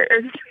 4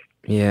 years.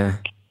 Yeah.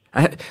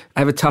 I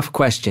have a tough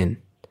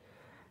question.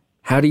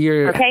 How do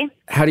your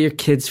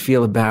kids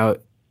feel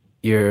about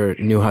your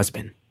new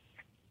husband?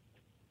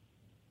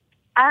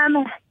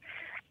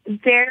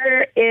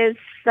 There is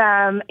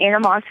some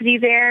animosity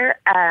there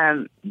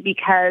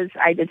because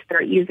I did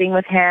start using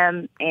with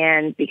him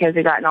and because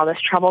we got in all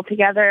this trouble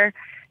together.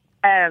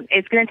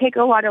 It's going to take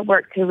a lot of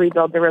work to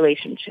rebuild the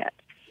relationship.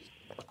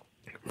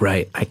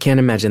 Right. I can't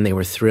imagine they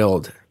were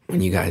thrilled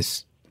when you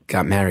guys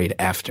got married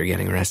after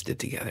getting arrested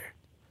together.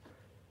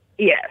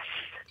 Yes.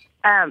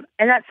 And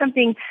that's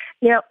something,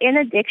 in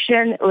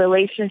addiction,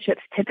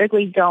 relationships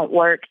typically don't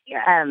work.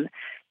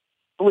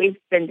 We've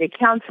been to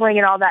counseling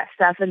and all that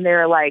stuff, and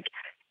they're like,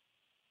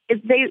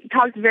 they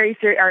talked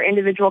our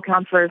individual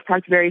counselors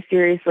talked very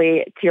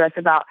seriously to us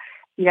about,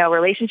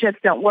 relationships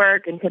don't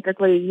work, and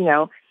typically,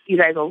 you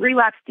guys will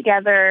relapse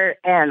together.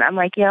 And I'm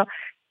like,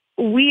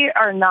 we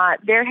are not.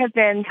 There have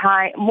been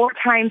more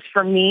times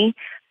for me,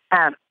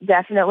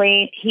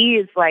 definitely. He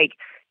is like,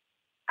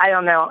 I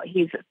don't know,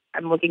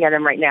 I'm looking at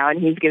him right now,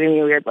 and he's giving me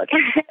a weird look.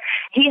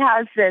 He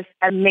has this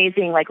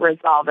amazing,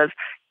 resolve of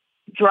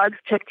drugs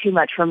took too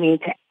much for me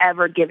to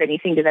ever give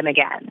anything to them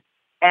again.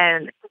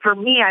 And for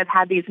me, I've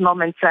had these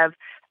moments of,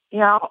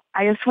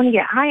 I just want to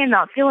get high and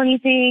not feel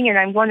anything, and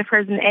I'm going to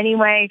prison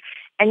anyway.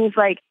 And he's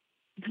like,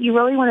 do you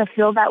really want to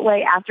feel that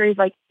way after? He's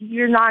like,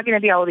 you're not going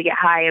to be able to get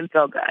high and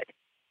feel good.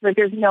 Like,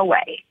 there's no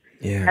way.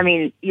 Yeah. I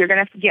mean, you're going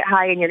to have to get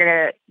high, and you're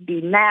going to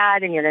be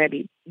mad, and you're going to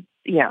be,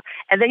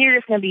 and then you're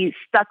just going to be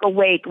stuck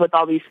awake with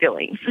all these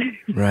feelings.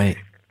 Right.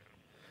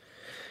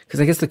 Because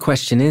I guess the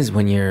question is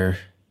when you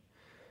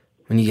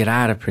get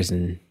out of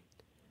prison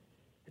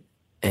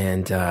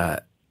and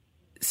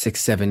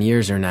 6-7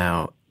 years are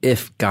now,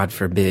 if, God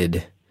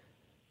forbid,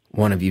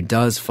 one of you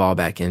does fall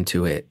back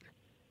into it,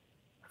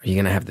 are you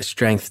going to have the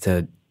strength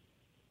to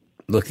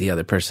look the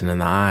other person in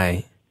the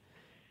eye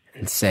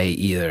and say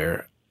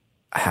either,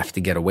 I have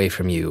to get away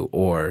from you,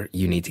 or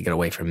you need to get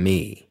away from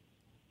me?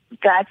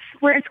 That's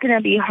where it's going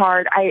to be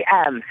hard.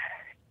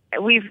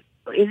 We've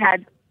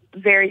had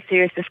very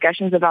serious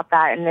discussions about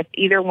that, and if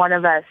either one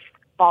of us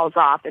falls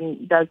off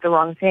and does the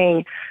wrong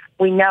thing,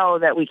 we know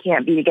that we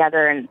can't be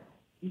together and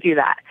do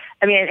that.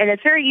 I mean, and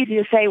it's very easy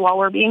to say while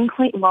we're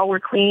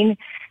clean.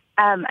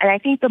 And I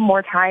think the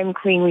more time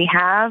clean we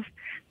have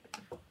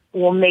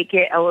will make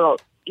it a little,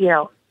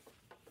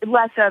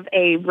 less of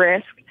a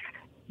risk.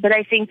 But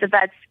I think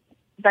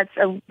that's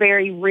a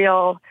very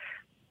real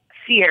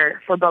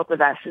fear for both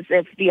of us, is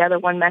if the other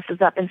one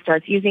messes up and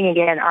starts using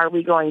again, are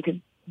we going to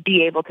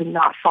be able to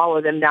not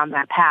follow them down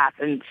that path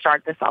and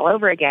start this all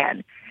over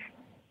again,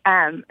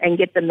 and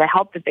get them the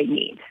help that they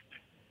need?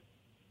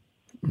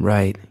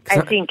 Right.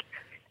 I think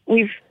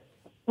we've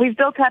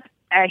built up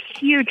a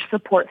huge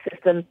support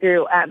system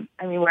through,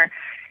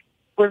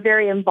 we're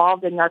very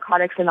involved in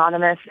Narcotics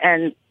Anonymous,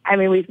 and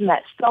we've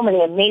met so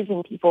many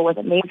amazing people with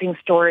amazing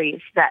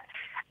stories that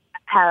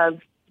have,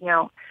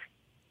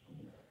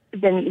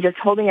 been just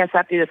holding us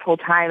up through this whole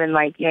time,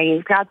 and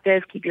you've got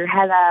this, keep your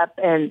head up.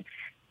 And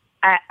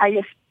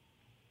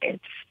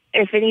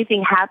if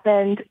anything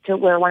happened to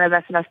where one of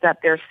us messed up,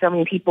 there's so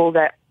many people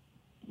that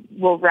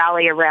will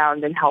rally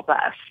around and help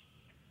us.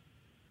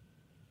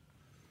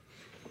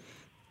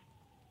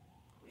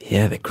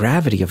 Yeah, the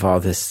gravity of all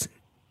this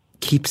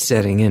keeps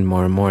setting in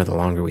more and more the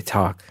longer we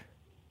talk.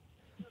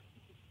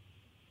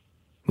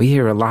 We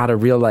hear a lot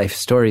of real life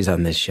stories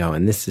on this show,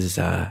 and this is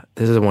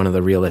one of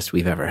the realest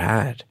we've ever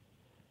had.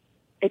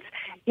 It's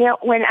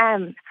when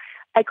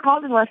I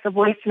called and left the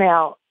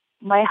voicemail,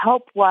 my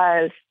hope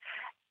was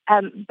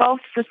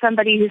both for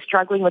somebody who's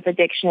struggling with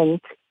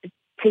addiction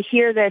to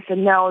hear this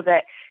and know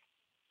that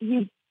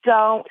you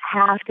don't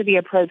have to be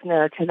a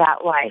prisoner to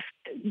that life.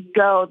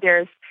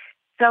 There's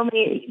so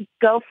many.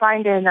 Go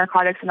find a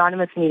Narcotics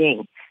Anonymous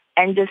meeting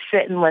and just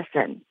sit and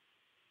listen.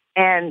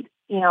 And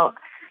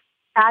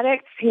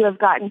addicts who have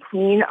gotten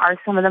clean are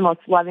some of the most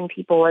loving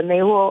people, and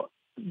they will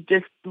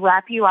just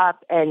wrap you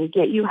up and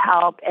get you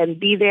help and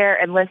be there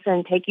and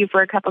listen, take you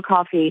for a cup of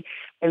coffee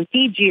and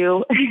feed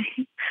you.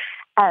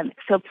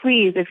 So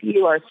please, if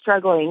you are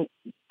struggling,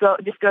 go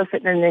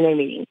sit in an NA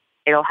meeting.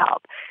 It'll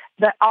help.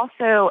 But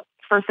also,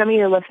 for some of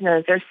your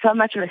listeners, there's so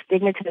much of a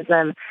stigma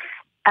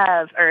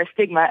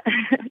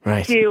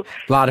right. to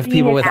a lot of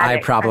people with eye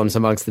addict. problems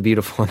amongst the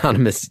beautiful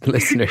anonymous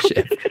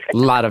listenership. A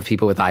lot of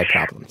people with eye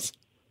problems.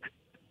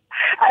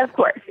 Of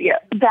course, yeah.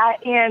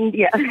 That and,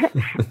 yeah.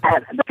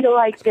 I feel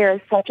like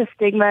there's such a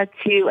stigma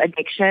to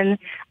addiction.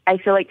 I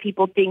feel like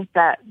people think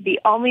that the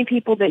only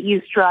people that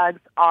use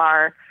drugs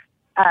are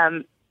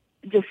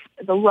just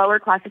the lower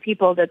class of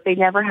people, that they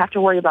never have to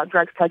worry about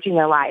drugs touching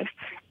their life.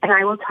 And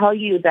I will tell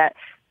you that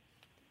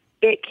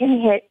it can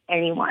hit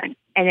anyone,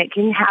 and it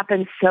can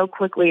happen so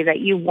quickly that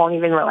you won't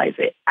even realize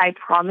it. I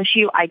promise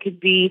you, I could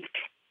be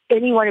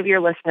any one of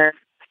your listeners,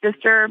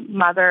 sister,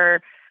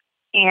 mother,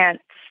 aunt,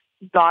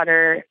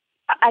 daughter.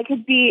 I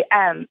could be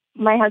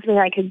my husband.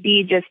 I could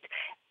be just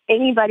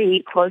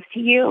anybody close to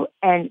you,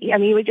 and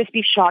you would just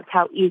be shocked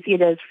how easy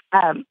it is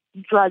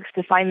drugs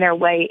to find their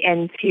way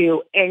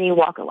into any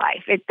walk of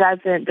life. It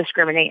doesn't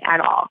discriminate at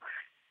all.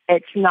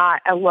 It's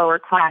not a lower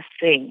class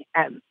thing.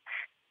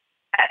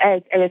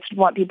 I just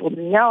want people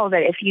to know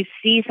that if you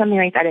see something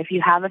like that, if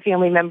you have a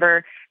family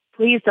member,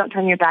 please don't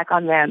turn your back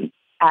on them.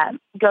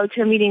 Go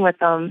to a meeting with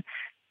them,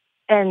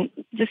 and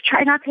just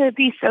try not to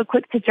be so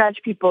quick to judge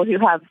people who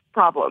have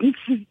problems.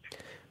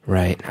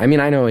 Right. I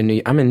know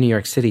I'm in New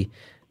York City.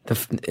 The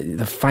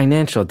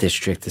financial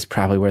district is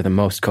probably where the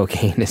most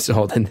cocaine is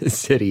sold in this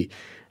city.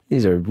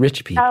 These are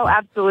rich people. Oh,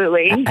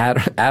 absolutely.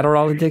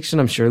 Adderall addiction,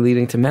 I'm sure,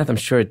 leading to meth. I'm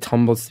sure it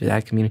tumbles through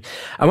that community.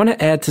 I want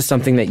to add to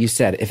something that you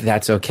said, if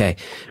that's okay,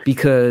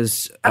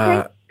 because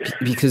I've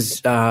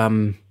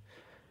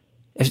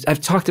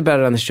talked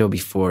about it on the show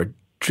before.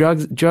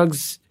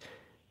 Drugs.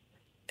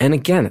 And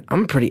again,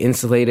 I'm a pretty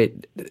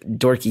insulated,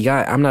 dorky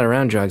guy. I'm not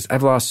around drugs.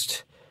 I've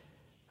lost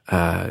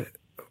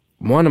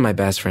one of my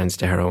best friends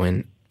to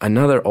heroin.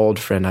 Another old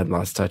friend I'd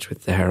lost touch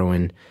with to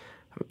heroin.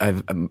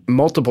 I've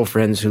multiple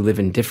friends who live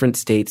in different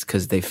states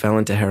because they fell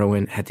into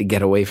heroin, had to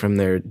get away from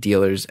their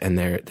dealers and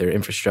their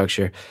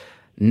infrastructure.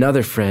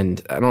 Another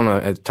friend, I don't know,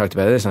 I talked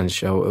about this on the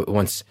show,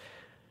 once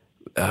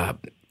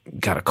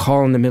got a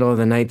call in the middle of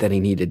the night that he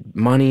needed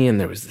money, and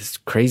there was this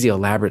crazy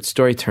elaborate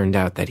story. Turned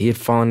out that he had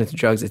fallen into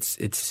drugs.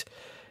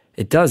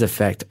 It does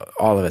affect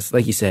all of us.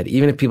 Like you said,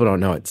 even if people don't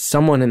know it,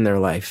 someone in their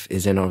life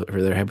is in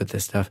over their head with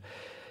this stuff.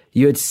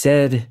 You had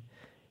said,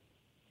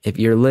 if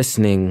you're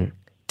listening,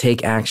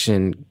 take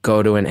action,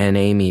 go to an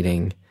NA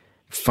meeting,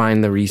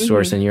 find the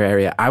resource in your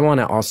area. I want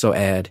to also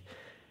add,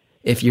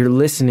 if you're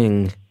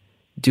listening,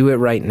 do it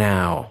right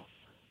now.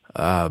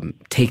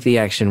 Take the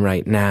action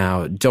right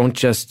now. Don't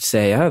just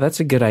say, oh, that's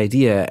a good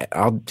idea,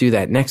 I'll do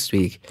that next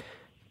week.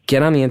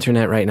 Get on the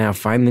internet right now,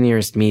 find the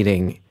nearest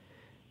meeting,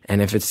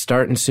 And if it's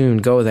starting soon,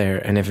 go there.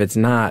 And if it's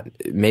not,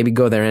 maybe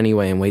go there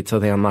anyway and wait till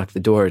they unlock the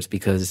doors,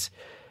 because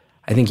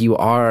I think you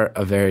are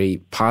a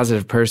very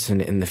positive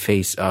person in the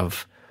face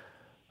of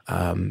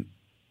a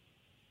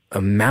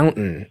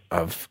mountain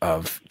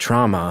of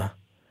trauma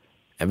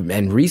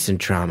and recent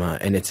trauma,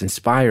 and it's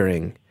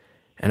inspiring.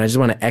 And I just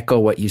want to echo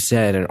what you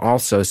said and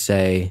also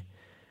say,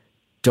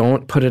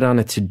 don't put it on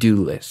a to-do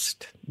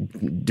list.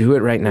 Do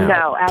it right now.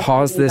 No,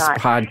 Pause this not.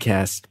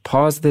 podcast.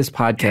 Pause this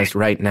podcast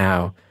right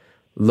now.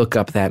 Look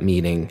up that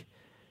meeting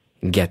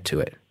and get to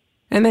it.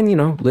 And then,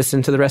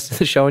 listen to the rest of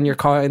the show in your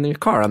car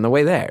on the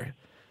way there.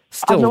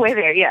 Still, on the way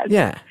there, yes.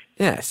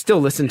 Yeah. Still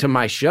listen to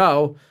my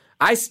show.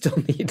 I still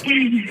need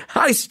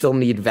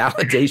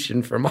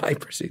validation for my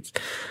pursuits.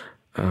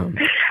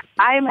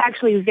 I'm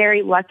actually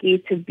very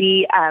lucky to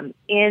be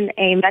in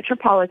a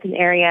metropolitan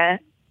area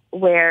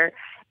where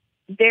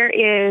there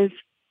is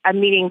a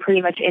meeting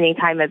pretty much any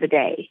time of the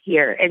day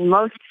here. And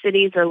most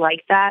cities are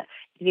like that.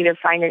 You can either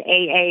find an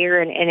AA or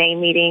an NA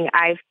meeting.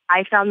 I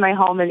found my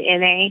home in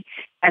NA.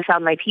 I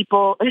found my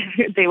people.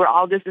 They were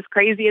all just as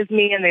crazy as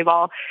me, and they've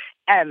all,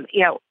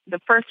 the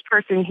first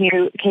person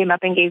who came up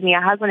and gave me a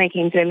hug when I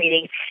came to a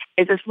meeting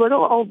is this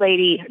little old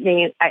lady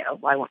named, I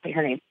won't say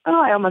her name. Oh,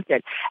 I almost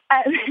did.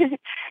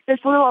 This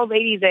little old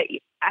lady that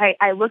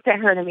I looked at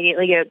her and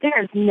immediately go,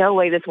 there is no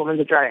way this woman's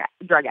a drug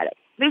addict.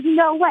 There's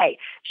no way.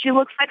 She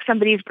looks like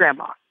somebody's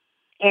grandma.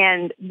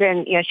 And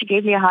then, she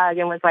gave me a hug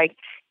and was like,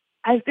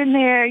 I've been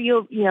there.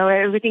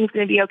 Everything's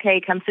going to be okay.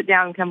 Come sit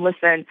down, come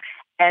listen.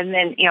 And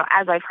then,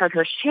 as I've heard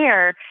her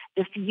share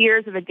just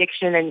years of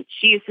addiction, and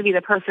she used to be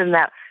the person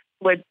that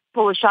would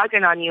pull a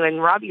shotgun on you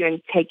and rob you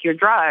and take your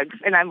drugs.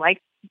 And I'm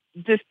like,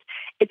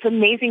 it's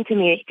amazing to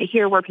me to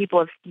hear where people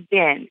have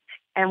been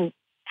and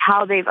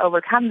how they've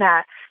overcome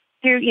that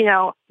through,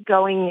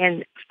 going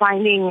and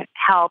finding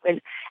help. And,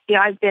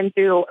 I've been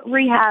through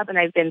rehab and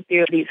I've been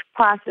through these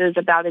classes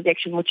about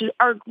addiction, which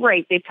are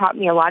great. They've taught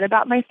me a lot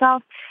about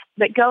myself.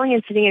 But going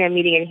and sitting in a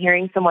meeting and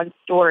hearing someone's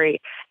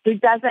story who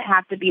doesn't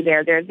have to be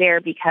there, they're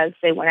there because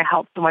they want to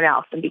help someone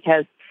else, and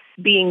because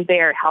being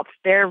there helps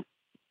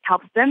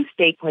them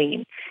stay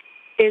clean,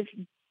 is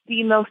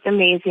the most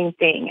amazing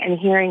thing. And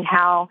hearing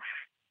how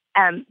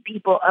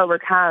people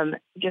overcome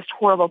just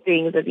horrible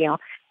things of,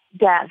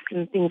 death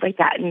and things like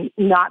that and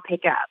not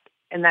pick up.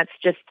 And that's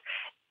just,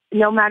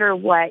 no matter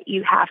what,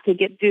 you have to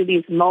get through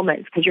these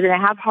moments, because you're going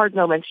to have hard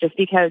moments. Just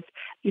because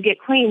you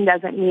get clean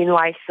doesn't mean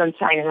life's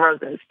sunshine and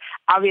roses.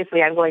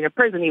 Obviously, I'm going to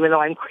prison even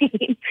though I'm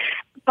clean.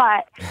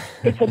 But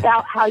it's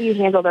about how you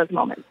handle those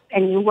moments,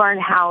 and you learn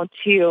how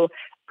to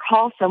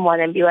call someone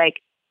and be like,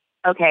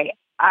 okay,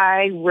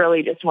 I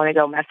really just want to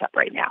go mess up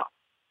right now.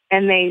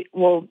 And they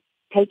will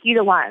take you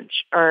to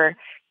lunch or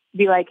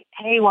be like,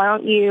 hey, why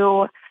don't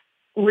you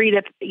read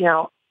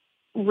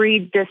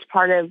this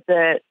part of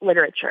the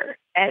literature.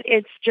 And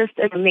it's just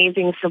an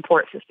amazing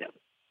support system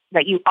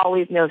that you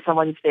always know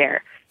someone's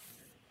there.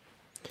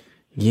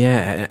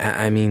 Yeah,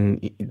 I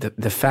mean,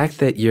 the fact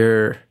that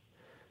you're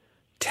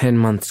 10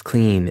 months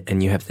clean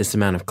and you have this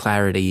amount of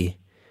clarity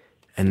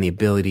and the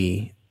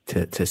ability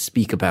to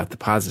speak about the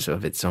positive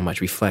of it so much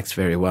reflects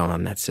very well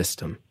on that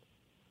system.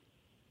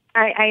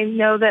 I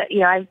know that,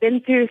 I've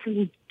been through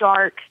some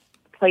dark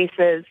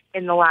places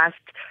in the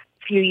last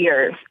few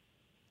years.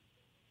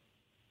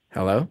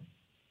 Hello?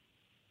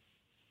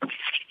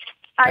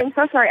 I'm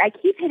so sorry. I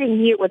keep hitting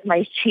mute with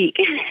my cheek.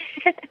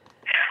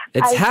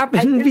 It's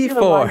happened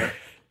before.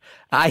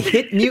 I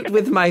hit mute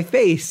with my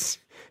face,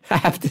 I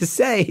have to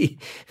say,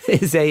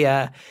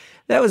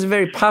 that was a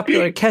very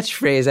popular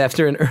catchphrase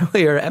after an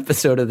earlier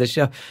episode of the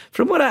show.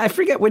 From I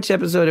forget which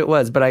episode it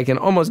was, but I can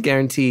almost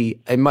guarantee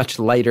a much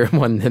lighter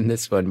one than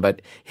this one.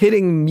 But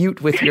hitting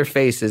mute with your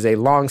face is a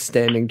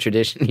long-standing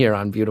tradition here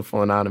on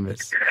Beautiful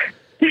Anonymous.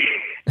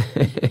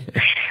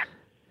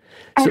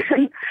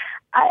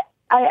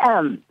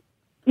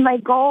 My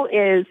goal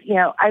is,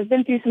 I've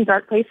been through some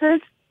dark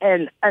places,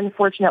 and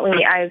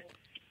unfortunately,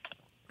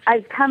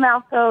 I've come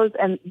out those,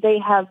 and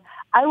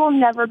I will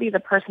never be the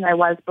person I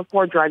was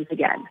before drugs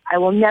again. I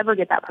will never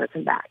get that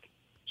person back.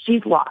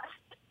 She's lost.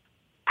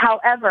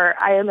 However,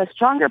 I am a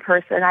stronger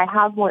person. I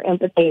have more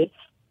empathy,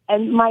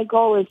 and my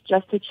goal is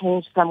just to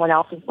change someone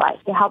else's life,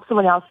 to help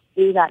someone else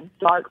through that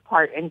dark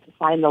part and to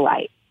find the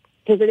light.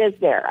 Because it is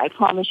there. I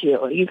promise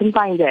you. You can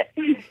find it.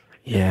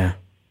 Yeah.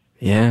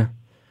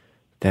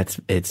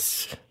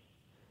 It's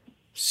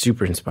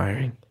super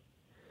inspiring.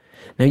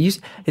 Now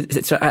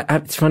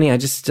it's funny. I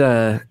just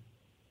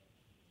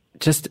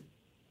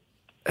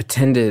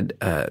attended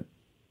a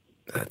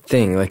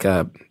thing, like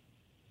a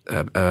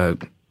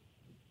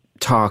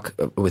talk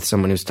with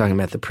someone who's talking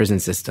about the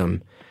prison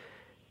system,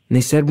 and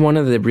they said one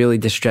of the really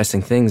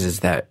distressing things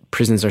is that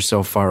prisons are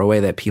so far away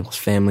that people's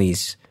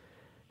families,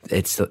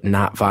 it's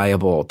not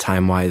viable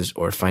time-wise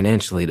or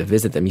financially to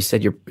visit them. You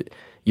said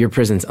your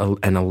prison's an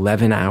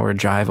 11-hour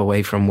drive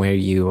away from where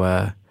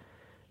you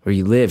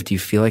live. Do you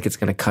feel like it's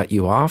going to cut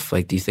you off?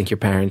 Like, do you think your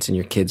parents and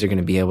your kids are going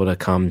to be able to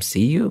come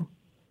see you?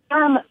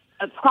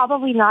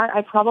 Probably not.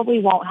 I probably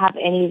won't have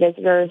any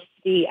visitors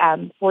the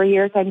 4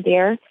 years I'm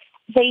there.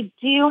 They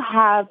do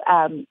have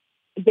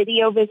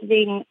video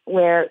visiting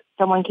where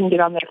someone can get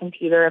on their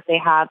computer if they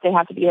have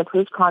to be an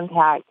approved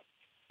contact,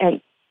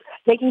 and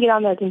they can get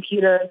on their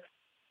computer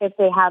if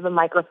they have a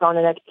microphone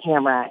and a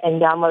camera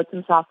and download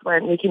some software,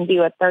 and we can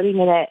do a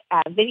 30-minute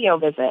video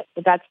visit.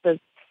 But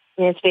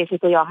it's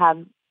basically I'll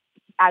have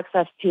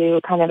access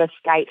to kind of a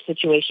Skype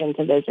situation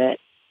to visit.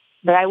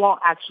 But I won't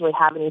actually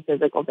have any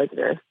physical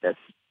visitors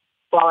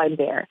while I'm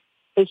there.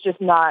 It's just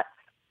not,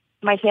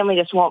 my family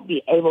just won't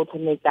be able to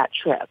make that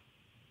trip.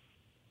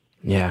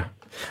 Yeah.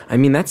 I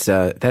mean, that's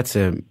a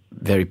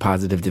very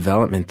positive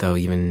development, though.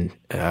 Even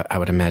I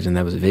would imagine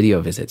that was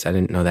video visits. I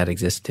didn't know that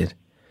existed.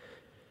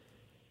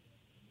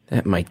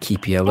 That might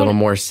keep you a little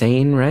more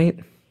sane, right?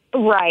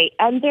 Right.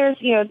 And there's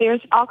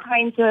all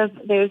kinds of,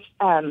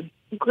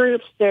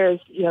 groups, there's,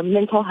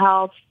 mental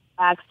health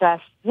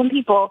access. Some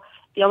people,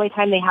 the only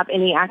time they have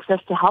any access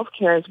to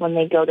healthcare is when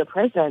they go to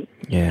prison.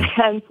 Yeah.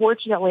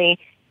 Unfortunately.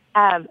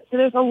 So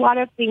there's a lot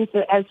of things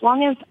that, as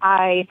long as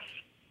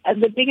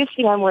the biggest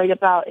thing I'm worried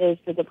about is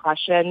the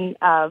depression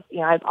of,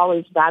 I've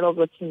always battled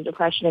with some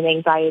depression and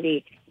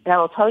anxiety. And I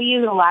will tell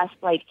you the last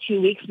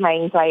 2 weeks, my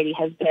anxiety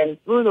has been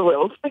through the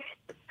roof.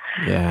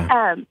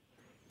 Yeah.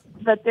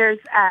 But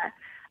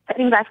I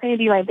think that's going to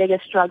be my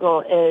biggest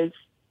struggle, is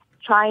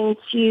trying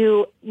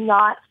to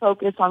not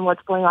focus on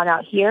what's going on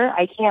out here.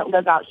 I can't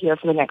live out here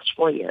for the next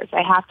 4 years.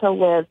 I have to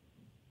live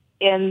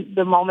in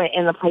the moment,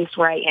 in the place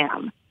where I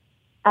am.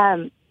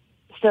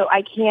 So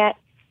I can't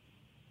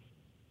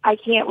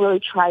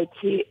really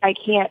I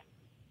can't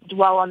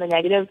dwell on the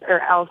negative, or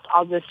else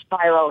I'll just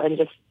spiral and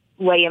just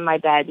lay in my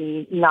bed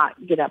and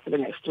not get up for the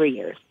next 3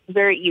 years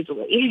very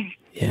easily.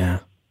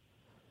 Yeah.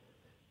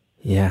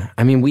 Yeah.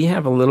 I mean, we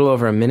have a little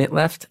over a minute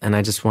left, and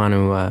I just want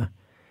to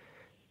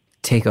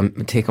take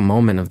a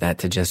moment of that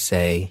to just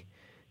say,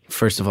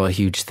 first of all, a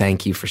huge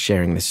thank you for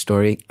sharing this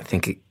story. I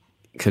think it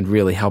could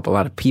really help a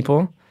lot of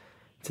people.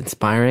 It's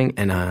inspiring.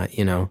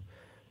 And,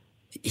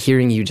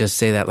 hearing you just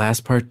say that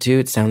last part too,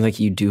 it sounds like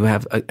you do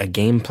have a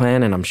game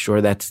plan, and I'm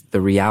sure that's the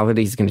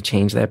reality is going to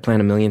change that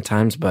plan a million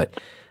times. But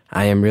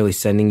I am really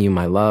sending you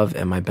my love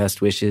and my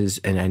best wishes,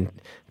 and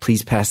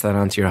please pass that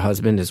on to your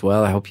husband as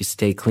well. I hope you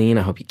stay clean.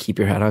 I hope you keep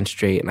your head on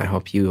straight, and I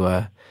hope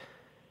you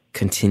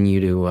continue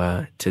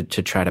to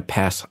try to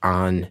pass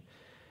on,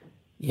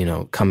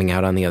 coming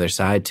out on the other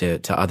side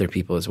to other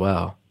people as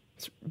well.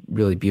 It's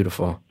really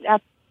beautiful.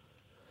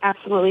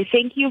 Absolutely.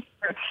 Thank you.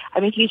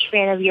 I'm a huge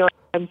fan of yours.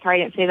 I'm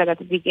sorry I didn't say that at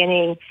the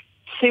beginning.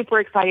 Super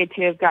excited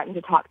to have gotten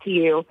to talk to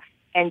you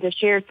and to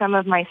share some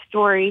of my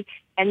story.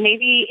 And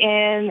maybe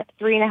in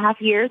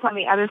 3.5 years on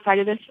the other side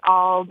of this,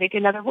 I'll make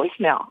another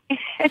voicemail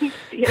and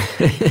get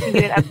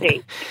an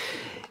update.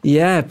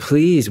 Yeah,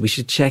 please. We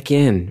should check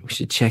in.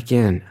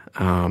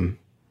 And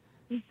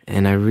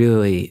I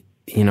really,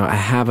 I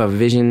have a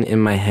vision in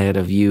my head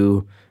of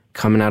you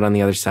coming out on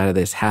the other side of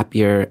this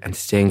happier and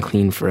staying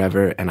clean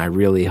forever. And I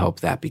really hope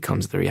that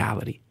becomes the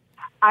reality.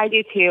 I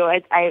do too.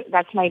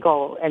 That's my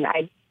goal. And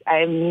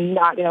I'm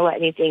not going to let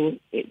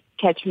anything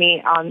catch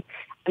me on.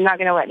 I'm not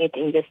going to let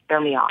anything just throw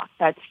me off.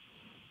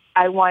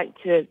 I want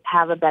to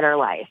have a better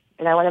life,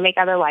 and I want to make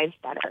other lives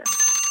better.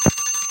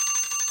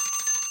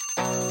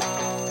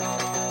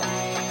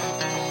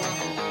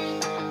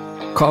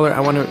 Caller,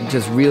 I want to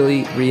just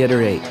really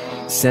reiterate,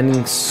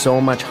 sending so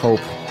much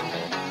hope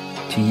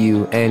to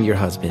you and your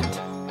husband.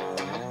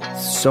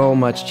 So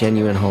much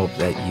genuine hope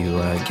that you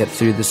get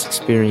through this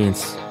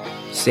experience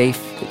safe,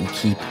 that you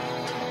keep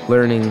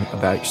learning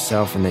about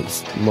yourself, and that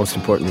you, most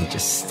importantly,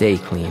 just stay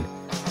clean.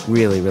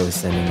 Really, really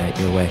sending that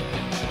your way.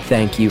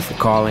 Thank you for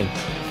calling.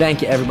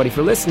 Thank you, everybody,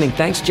 for listening.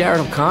 Thanks, Jared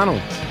O'Connell,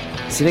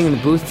 sitting in the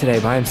booth today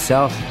by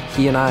himself.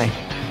 He and I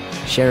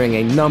sharing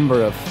a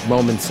number of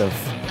moments of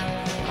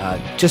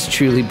just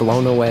truly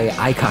blown away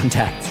eye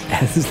contact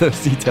as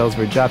those details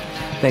were dropped.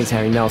 Thanks,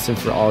 Harry Nelson,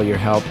 for all your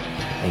help.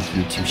 Thank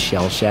you to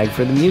Shell Shag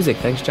for the music.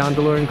 Thanks, John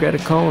Delore and Greta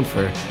Cohn,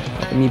 for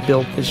helping me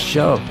build this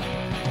show.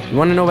 You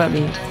want to know about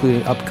me,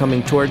 including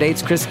upcoming tour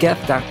dates,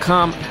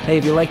 chrisgeth.com. Hey,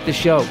 if you like the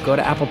show, go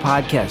to Apple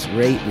Podcasts,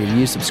 rate,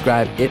 review,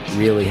 subscribe. It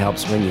really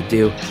helps when you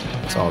do.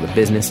 It's all the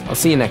business. I'll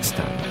see you next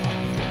time.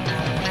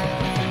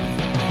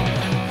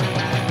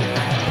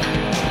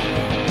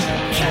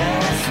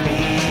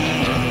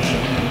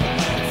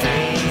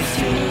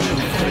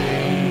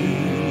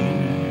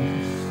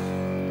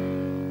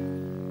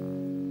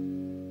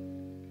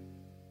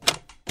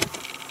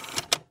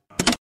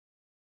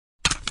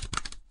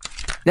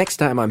 Next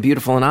time on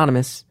Beautiful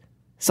Anonymous,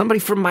 somebody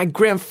from my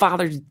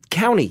grandfather's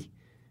county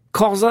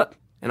calls up,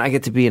 and I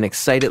get to be an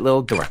excited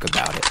little dork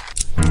about it.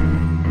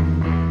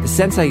 The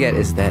sense I get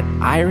is that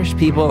Irish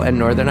people and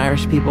Northern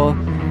Irish people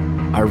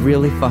are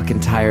really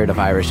fucking tired of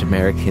Irish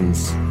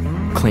Americans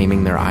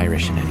claiming they're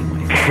Irish in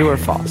any way. True or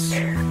false?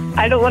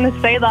 I don't want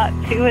to say that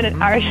to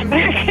an Irish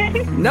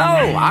American. No,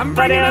 I'm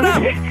bringing it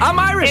up. I'm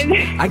Irish.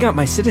 I got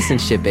my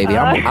citizenship, baby.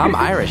 I'm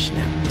Irish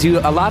now. Do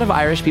a lot of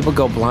Irish people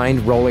go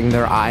blind rolling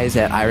their eyes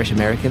at Irish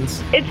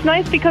Americans? It's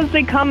nice because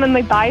they come and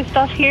they buy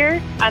stuff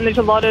here, and there's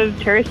a lot of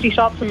touristy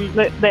shops and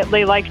that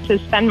they like to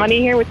spend money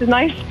here, which is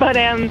nice. But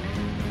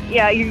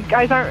yeah, you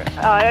guys aren't,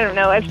 I don't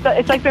know.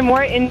 It's like they're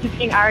more into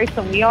being Irish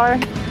than we are.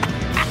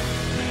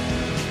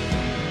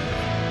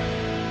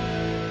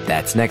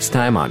 That's next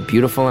time on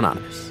Beautiful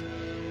Anonymous.